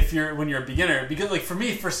if you're when you're a beginner. Because like for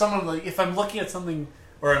me, for someone like if I'm looking at something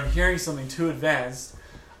or I'm hearing something too advanced,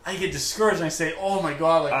 I get discouraged and I say, "Oh my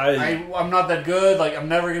god, like I'm not that good. Like I'm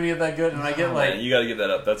never gonna get that good." And I get like, you got to give that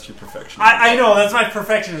up. That's your perfection. I know that's my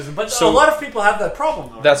perfectionism, but So- a lot of people have that problem.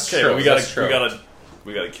 Though. That's Okay, true. we that's true.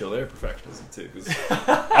 gotta kill their perfectionism too. 'Cause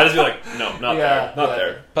I just be like, no, not Yeah, there, not yeah.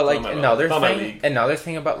 there. But like Not my level, another not my thing, league. another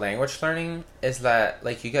thing about language learning is that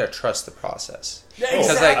like you gotta trust the process. Yeah, Because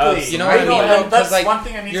exactly. like you know what I I mean? know, though? and that's 'Cause, like, one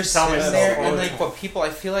thing I need you're to tell sitting myself. there all and the like time. what people I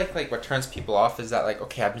feel like what turns people off is that like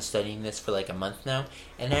okay I've been studying this for like a month now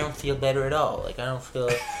and I don't feel better at all. Like I don't feel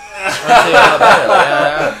better.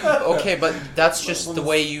 Like, okay, but that's just the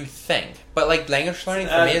way you think. But like language learning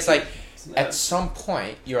for me is like at some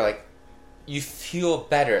point you're like you feel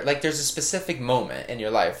better. Like there's a specific moment in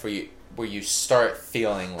your life where you start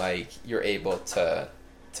feeling like you're able to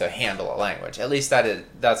handle a language. At least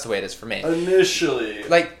that's the way it is for me. Initially,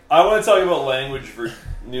 Like I want to talk about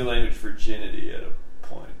new language virginity at a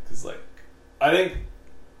point because, like, I think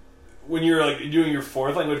when you're like doing your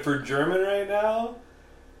fourth language for German right now,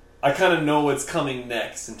 I kind of know what's coming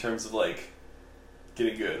next in terms of like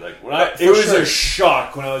getting good. Like when For it was sure. a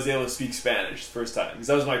shock when I was able to speak Spanish the first time because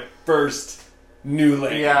that was my first new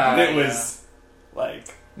language. Yeah, and it was like.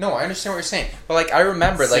 no, I understand what you're saying, but like I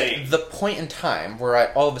remember Same. like the point in time where I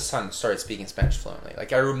all of a sudden started speaking Spanish fluently.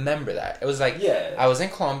 Like I remember that it was like Yeah. I was in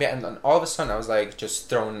Colombia and then all of a sudden I was like just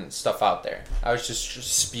throwing stuff out there. I was just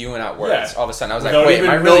spewing out words. Yeah. All of a sudden I was Without like, wait, even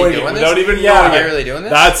am I really knowing it, doing this? without even Yeah, knowing am I it. really doing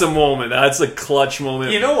this? That's a moment. That's a clutch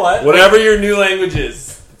moment. You know what? Whatever your new language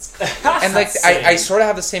is. And like insane. I sort of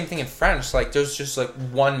have the same thing in French. Like there's just like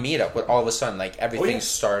one meetup, but all of a sudden like everything yeah.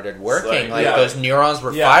 started working. like, Like yeah. those neurons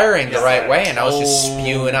were Yeah. firing the Yeah. right way, and I was just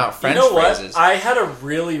spewing out French you know what? phrases. I had a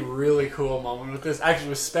really, really cool moment with this. Actually,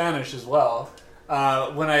 with Spanish as well.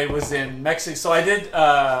 When I was in Mexico, so I did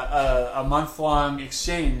a month-long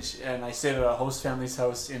exchange, and I stayed at a host family's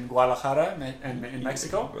house in Guadalajara, in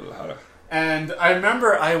Mexico. And I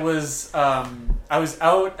remember I was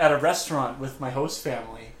out at a restaurant with my host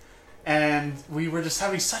family, and we were just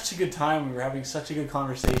having such a good time. We were having such a good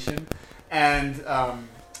conversation, and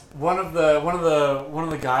one of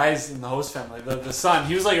the guys in the host family, the son,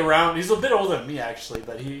 he was like around. He's a bit older than me actually,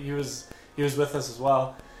 but he was with us as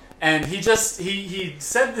well. And he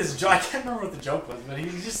said this joke. I can't remember what the joke was, but he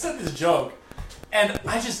just said this joke. And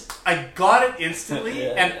I got it instantly, Yeah.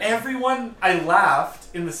 and I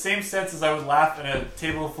laughed in the same sense as I would laugh at a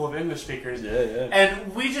table full of English speakers. Yeah, yeah.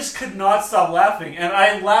 And we just could not stop laughing. And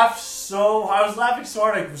I was laughing so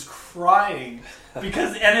hard I was crying. And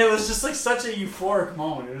it was just like such a euphoric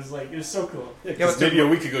moment. It was so cool. Yeah, Yeah, 'cause but maybe a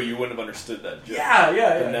week ago you wouldn't have understood that joke.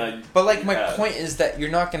 Yeah. But now you, But like my Yeah. point is that you're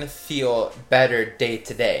not gonna feel better day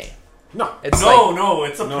to day. no. It's No, like no,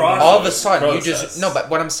 it's a No, process. all of a it's a sudden you process. just no. But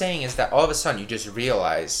what I'm saying is that all of a sudden you just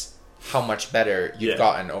realize how much better you've Yeah.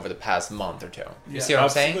 gotten over the past month or two. You Yeah. see what I'm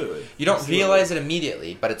saying? Absolutely. You don't Absolutely. realize it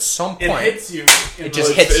immediately, but at some It point hits you. It just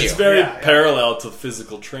Well, hits it's you. very Yeah, yeah. parallel to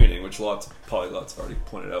physical training, which lots have already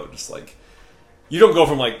pointed out. Just like you don't go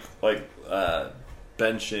from like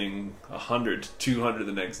benching 100 to 200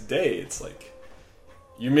 the next day. It's like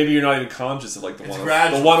you're not even conscious of like the It's 105s,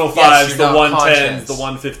 gradual. the 105s, Yes, you're the not 110s, conscious. the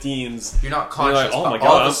 115s. you're not And conscious. you're like, oh but my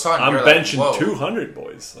all god, of a sudden I'm you're benching like, whoa. 200,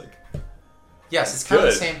 boys. Like Yes, it's kind of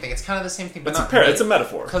the good. same thing. It's kind of the same thing, but it's not it's a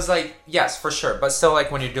metaphor. Because, like, yes, for sure. But still, like,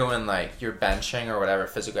 when you're doing, like, your benching or whatever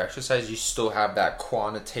physical exercise, you still have that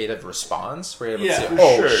quantitative response where you're able Yeah, to say, for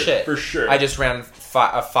oh, sure, shit. for sure. I just ran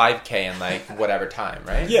a 5K in, like, whatever time,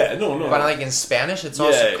 right? Yeah, no. But, like, in Spanish, it's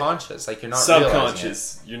all Yeah. subconscious. Like, you're not realizing it.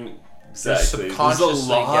 Subconscious. You're You're exactly.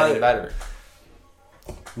 subconsciously getting better.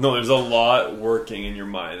 No, there's a lot working in your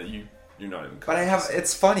mind that you're not even. But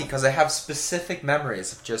it's funny because I have specific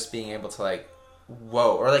memories of just being able to, like,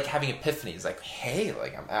 whoa, or like having epiphanies, like, hey,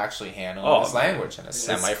 like I'm actually handling this language in a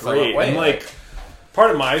semi-fluent way. And like,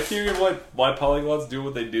 part of my theory of why polyglots do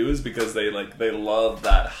what they do is because they love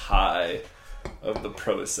that high of the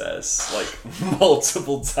process, like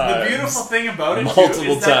multiple times. The beautiful thing about it too,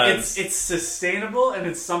 is that it's sustainable and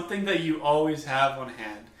it's something that you always have on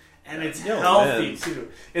hand. And it's healthy too.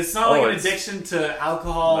 It's not like an addiction to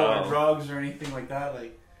alcohol or drugs or anything like that.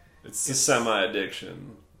 Like, it's a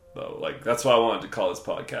semi-addiction, though. Like, that's why I wanted to call this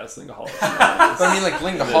podcast Linkaholics. But I mean, like,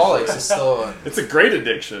 Linkaholics is still... It's a great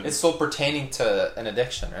addiction. It's still pertaining to an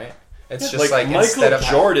addiction, right? It's just like Michael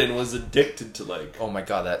Jordan was addicted to, like... Oh my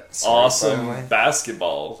god, that... awesome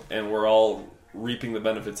basketball, and we're all reaping the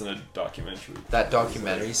benefits in a documentary. That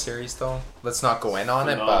documentary series, though, let's not go in on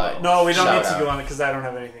it, but... No, we don't need to go on it because I don't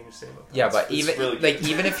have anything to say about that. Yeah, but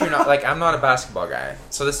even if you're not... Like, I'm not a basketball guy,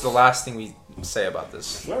 so this is the last thing we say about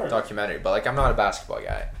this documentary, but, like, I'm not a basketball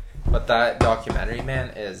guy. But that documentary, man,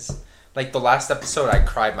 is... Like, the last episode, I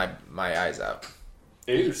cried my eyes out.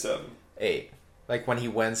 8 or 7? 8. Like, when he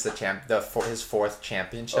wins his 4th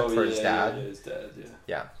championship for his dad. Yeah, his dad,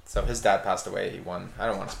 Yeah, so his dad passed away, he won. I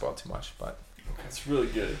don't want to spoil too much, but... It's really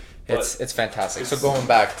good. It's fantastic. So going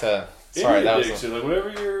back to... Sorry, that was... Like, whatever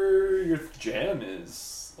your jam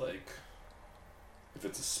is, like... If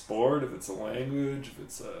it's a sport, if it's a language, if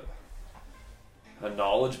it's a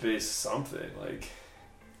knowledge-based something, like...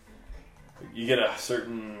 You get a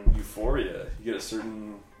certain euphoria. You get a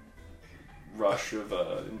certain rush of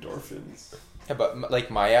endorphins. Yeah, but like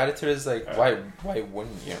my attitude is like, why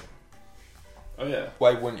wouldn't you? Oh yeah.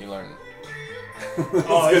 Why wouldn't you learn?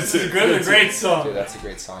 Oh, this is a great song. Dude, that's a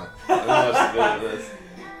great song.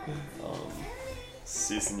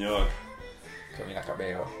 Sí, señor. Camila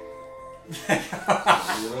Cabello.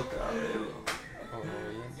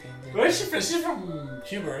 Where's she from? She's from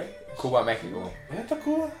Cuba, right? Cuba, Mexico. ¿Esta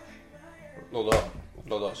Cuba? Los dos.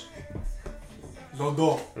 Los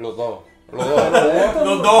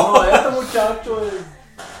No, dos. este muchacho es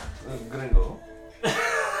gringo.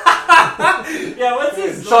 Yeah, what's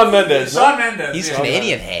his? Shawn Mendes. Shawn Mendes. He's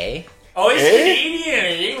Canadian, hey? Oh, he's Canadian,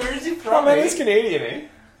 eh? Where is he from? Shawn Mendes is Canadian, eh?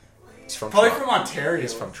 He's from Probably Toronto. from Ontario.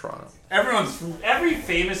 He's from Toronto. Every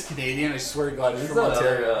famous Canadian, I swear to God, is from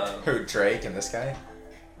Ontario. Who, Drake and this guy?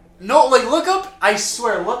 No, like look up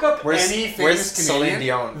any famous where's Celine Canadian.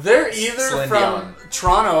 Dion? They're either Celine from Dion.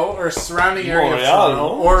 Toronto or surrounding area of Montreal,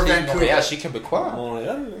 Toronto no? or Vancouver. Yeah, she can be Quebec.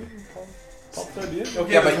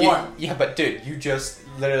 Okay, Yeah, but dude, you just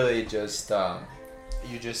literally just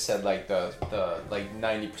you just said like the like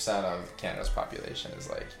 90% of Canada's population is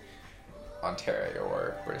like Ontario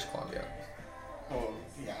or British Columbia. Oh,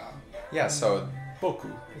 yeah. Yeah, so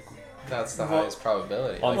Beaucoup. that's the highest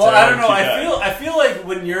probability. On- Well, I don't know. Ontario, I feel like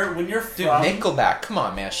when you're Dude, from Nickelback, come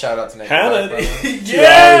on, man! Shout out to Nickelback. Hannah. brother.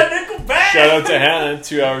 yeah, Nickelback. Shout out to Hannah,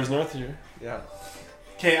 2 hours north of here. Yeah.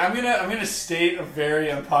 Okay, I'm gonna state a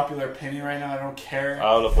very unpopular opinion right now. I don't care.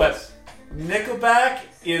 Out of but place. Nickelback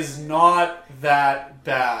is not that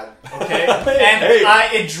bad, okay? And Hey.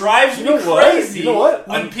 it drives me You know what? crazy You know what?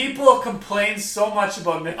 when people complain so much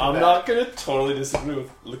about Nickelback. I'm not gonna totally disagree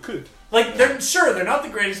with Likud. Like, they're not the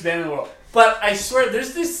greatest band in the world. But I swear,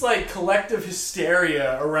 there's this, like, collective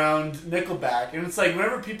hysteria around Nickelback. And it's like,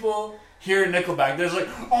 whenever people hear Nickelback, there's like,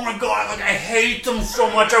 oh my god, like, I hate them so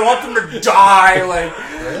much. I want them to die.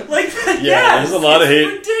 Yeah, there's a lot of hate.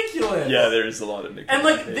 Ridiculous. Yeah, there's a lot of Nickelback. And,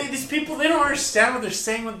 like, hate. these people, they don't understand what they're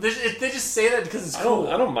saying. They just say that because it's cool.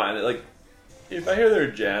 I don't mind it. Like, if I hear their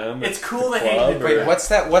jam, It's at cool the to hate club Nickelback. or-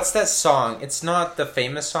 Wait, what's that song? It's not the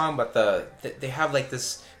famous song, but they have like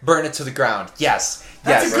this "Burn It to the Ground." Yes,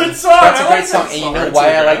 That's yes. a good song. That's a I great like song, that and you song. know Burn It to why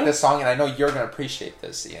the I like Ground? this song, and I know you're gonna appreciate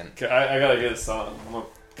this, Ian. Okay, I gotta get a song.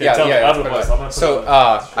 Okay, Yeah, tell me. yeah. I'm gonna put it So,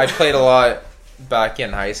 on. I played a lot back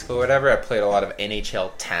in high school, or whatever. I played a lot of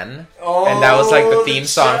NHL 10, Oh, and that was like the the theme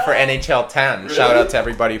song for chat. NHL 10. Shout out to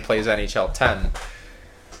everybody who plays NHL 10.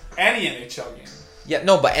 Any NHL game. Yeah,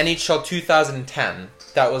 no, but NHL 2010.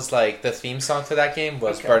 That was like the theme song for that game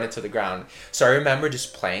was Okay. "Burn It to the Ground." So I remember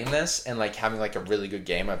just playing this and like having like a really good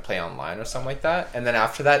game. I'd play online or something like that, and then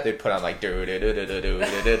after that they'd put on like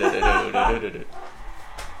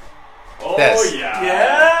Oh this. yeah,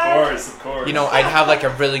 Yeah. of course. You know, I'd have like a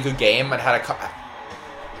really good game. I'd had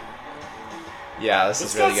yeah, this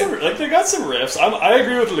It's is really got good. some, like they got some riffs. I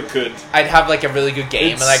agree with Likud. I'd have like a really good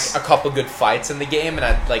game and like It's- a couple good fights in the game, and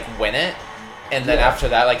I'd like win it. And then Yeah. after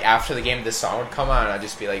that, like after the game, this song would come on, and I'd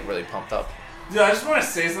just be like really pumped up. Dude, I just want to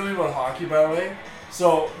say something about hockey, by the way.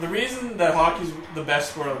 So, the reason that hockey's the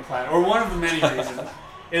best sport on the planet, or one of the many reasons,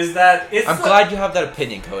 is that it's I'm glad you have that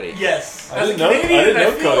opinion, Cody. Yes. I As a didn't know- I Canadian, didn't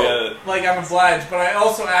know feel Cody had it. like I'm obliged, but I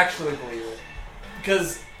also actually believe it.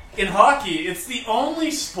 Because in hockey, it's the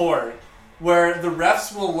only sport where the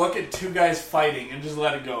refs will look at two guys fighting and just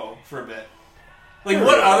let it go for a bit. Like,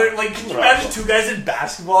 what other... Like, can you imagine two guys in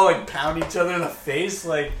basketball, like, pound each other in the face?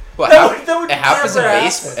 Like, well, that would it happens in never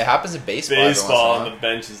baseball. happen. It happens in baseball. Baseball on the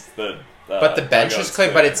bench is the... but the bench is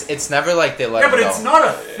clear, but it's never like they let Yeah, it but go. it's not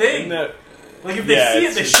a thing. Like, if they see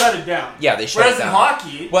it, they shut it down. Yeah, they shut Whereas it down. in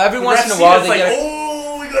hockey... Well, every the once refs in a see while it, it's they like, get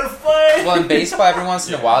oh, we gotta fight! Well, in baseball, every once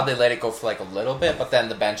in a while they let it go for like a little bit, but then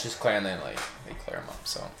the bench is clear and then like they clear them up.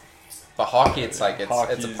 So, but hockey, it's like it's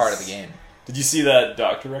a part of the game. Did you see that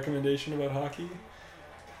doctor recommendation about hockey?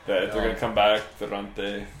 That they're gonna come back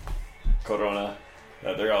durante Corona.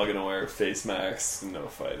 That they're all gonna wear face masks and no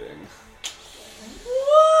fighting.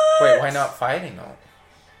 What? Wait, why not fighting though?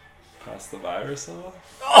 Pass the virus off.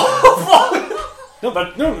 Oh, No,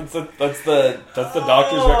 but no, that's the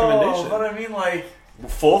doctor's recommendation. But I mean, like,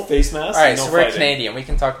 Full face mask. All right, and no so we're fighting. Canadian. We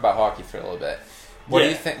can talk about hockey for a little bit. What do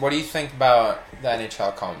you think? What do you think about the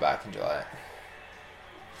NHL coming back in July?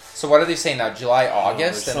 So what are they saying now? July,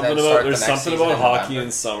 August, There's and then something start about, there's the next something season about in hockey November?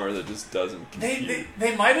 in summer that just doesn't compute.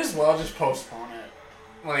 they might as well just postpone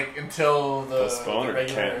it, like, until the Postpone the or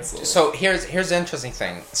regular. cancel. So here's the interesting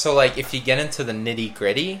thing. So like if you get into the nitty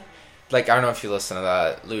gritty, like I don't know if you listen to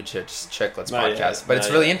that Lucic Chicklets Not podcast, yet, but not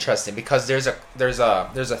it's really yet. interesting because there's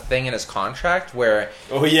a thing in his contract where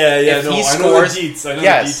Oh yeah, if no, he I know the scores, deets. I know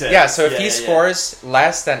yes, the details. yeah. So if he yeah. scores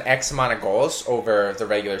less than X amount of goals over the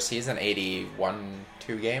regular season,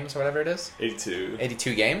 82 games or whatever it is,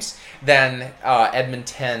 82 games, then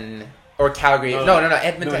Edmonton or Calgary. No,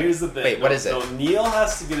 Edmonton. No, here's the thing. Wait, what is it? So Neil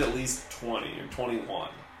has to get at least 20 or 21.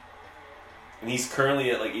 And he's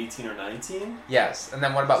currently at like 18 or 19. Yes, and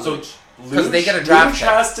then what about So Luch? Because they get a Luch draft pick.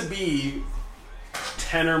 has to be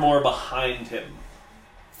 10 or more behind him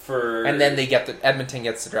for... And then Edmonton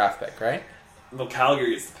gets the draft pick, right? No,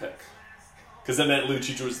 Calgary gets the pick. Because that meant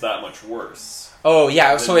Lucic was that much worse. Oh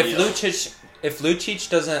yeah. So than if Neil. Lucic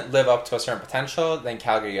doesn't live up to a certain potential, then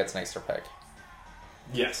Calgary gets an extra pick.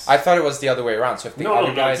 Yes. I thought it was the other way around. So if the no,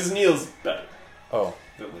 other guys, because Neil's better oh,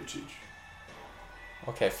 than Lucic.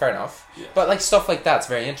 okay, fair enough. Yeah. But like stuff like that's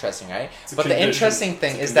very interesting, right? It's a But the condition. interesting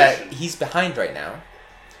thing It's a is that condition. he's behind right now.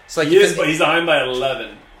 So like He if is, it- but he's behind by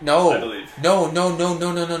 11. no, I believe. no. He's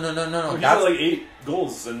That's got like 8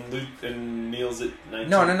 goals, and Neil's at 19.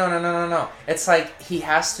 no. It's like he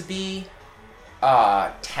has to be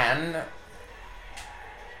 10.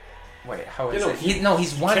 Wait, how is it?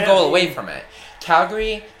 He's one can't goal be- away from it.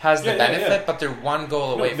 Calgary has the Yeah, yeah, benefit, yeah. but they're one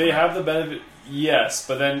goal away No, from they it. have the benefit, yes,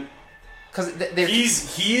 but then Because they're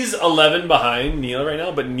he's 11 behind Neil right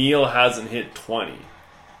now, but Neil hasn't hit 20.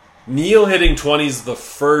 Neil hitting 20 is the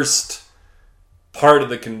first part of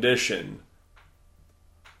the condition.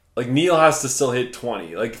 Like, Neil has to still hit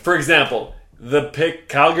 20. Like, for example, the pick,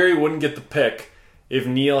 Calgary wouldn't get the pick if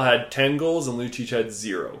Neil had 10 goals and Lucic had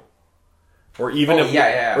 0. Or even Oh, if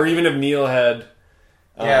yeah. or even if Neil had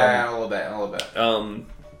a little bit.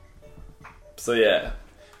 So yeah.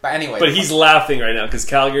 But anyway, But he's laughing right now because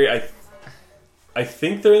Calgary, I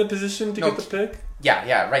think they're in the position to No, get the pick.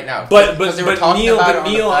 yeah, right now. But Because they were talking Neil, about it but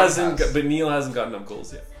on Neil the hasn't, podcast. but Neil hasn't got enough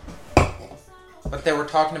goals yet. But they were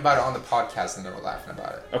talking about it on the podcast and they were laughing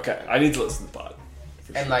about it. Okay, I need to listen to the pod.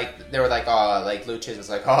 for And sure. like they were like, oh, like Lucic was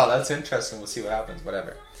like, oh, that's interesting. We'll see what happens.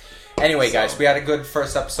 Whatever. Anyway, guys, we had a good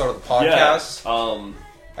first episode of the podcast. Yeah,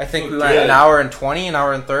 I think we good. went an hour and 20, an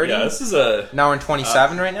hour and 30. yeah, this is an An hour and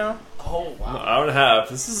 27 right now. Oh wow! hour and a half.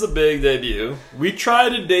 This is a big debut. We tried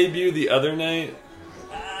to debut the other night,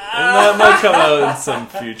 and that might come out in some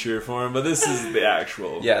future form. But this is the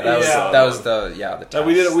actual. Yeah, that was Yeah. the test.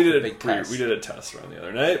 We did the a big test. we did a test run the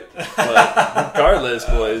other night. But regardless,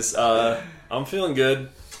 boys, I'm feeling good.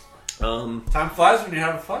 Time flies when you're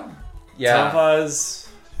having fun. Yeah. Time flies.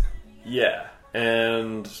 Yeah,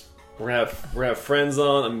 and we're gonna have friends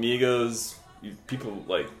on, amigos, people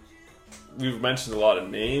like we've mentioned a lot of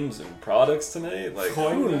names and products tonight. Like who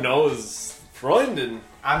Freunde. knows? Freundin,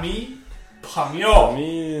 Ami, Pamyo.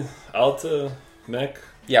 me, Alta, Mech.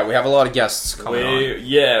 Yeah, we have a lot of guests coming on.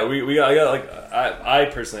 Yeah, we got. I got like I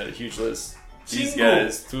personally had a huge list. These Chingu.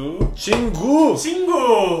 guys too. Chingu.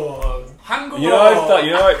 Chingu. Hangugo. You know, I thought.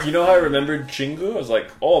 You know how I remembered Chingu. I was like,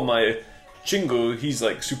 oh my, Chingu. He's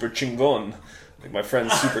like super chingon. Like my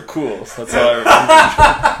friend's super cool. So that's how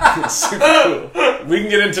I remember. He's super cool. We can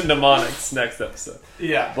get into mnemonics next episode.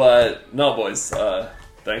 Yeah. But no, boys.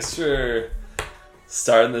 Thanks for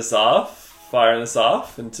starting this off, firing this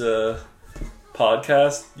off into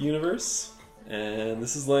podcast universe. And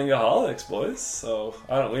this is Langaholics, boys. So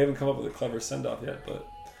we haven't come up with a clever send off yet. But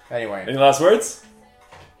Anyway. any last words?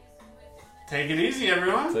 Take it easy,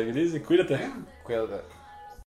 everyone. Take it easy. Cuídate. Cuídate.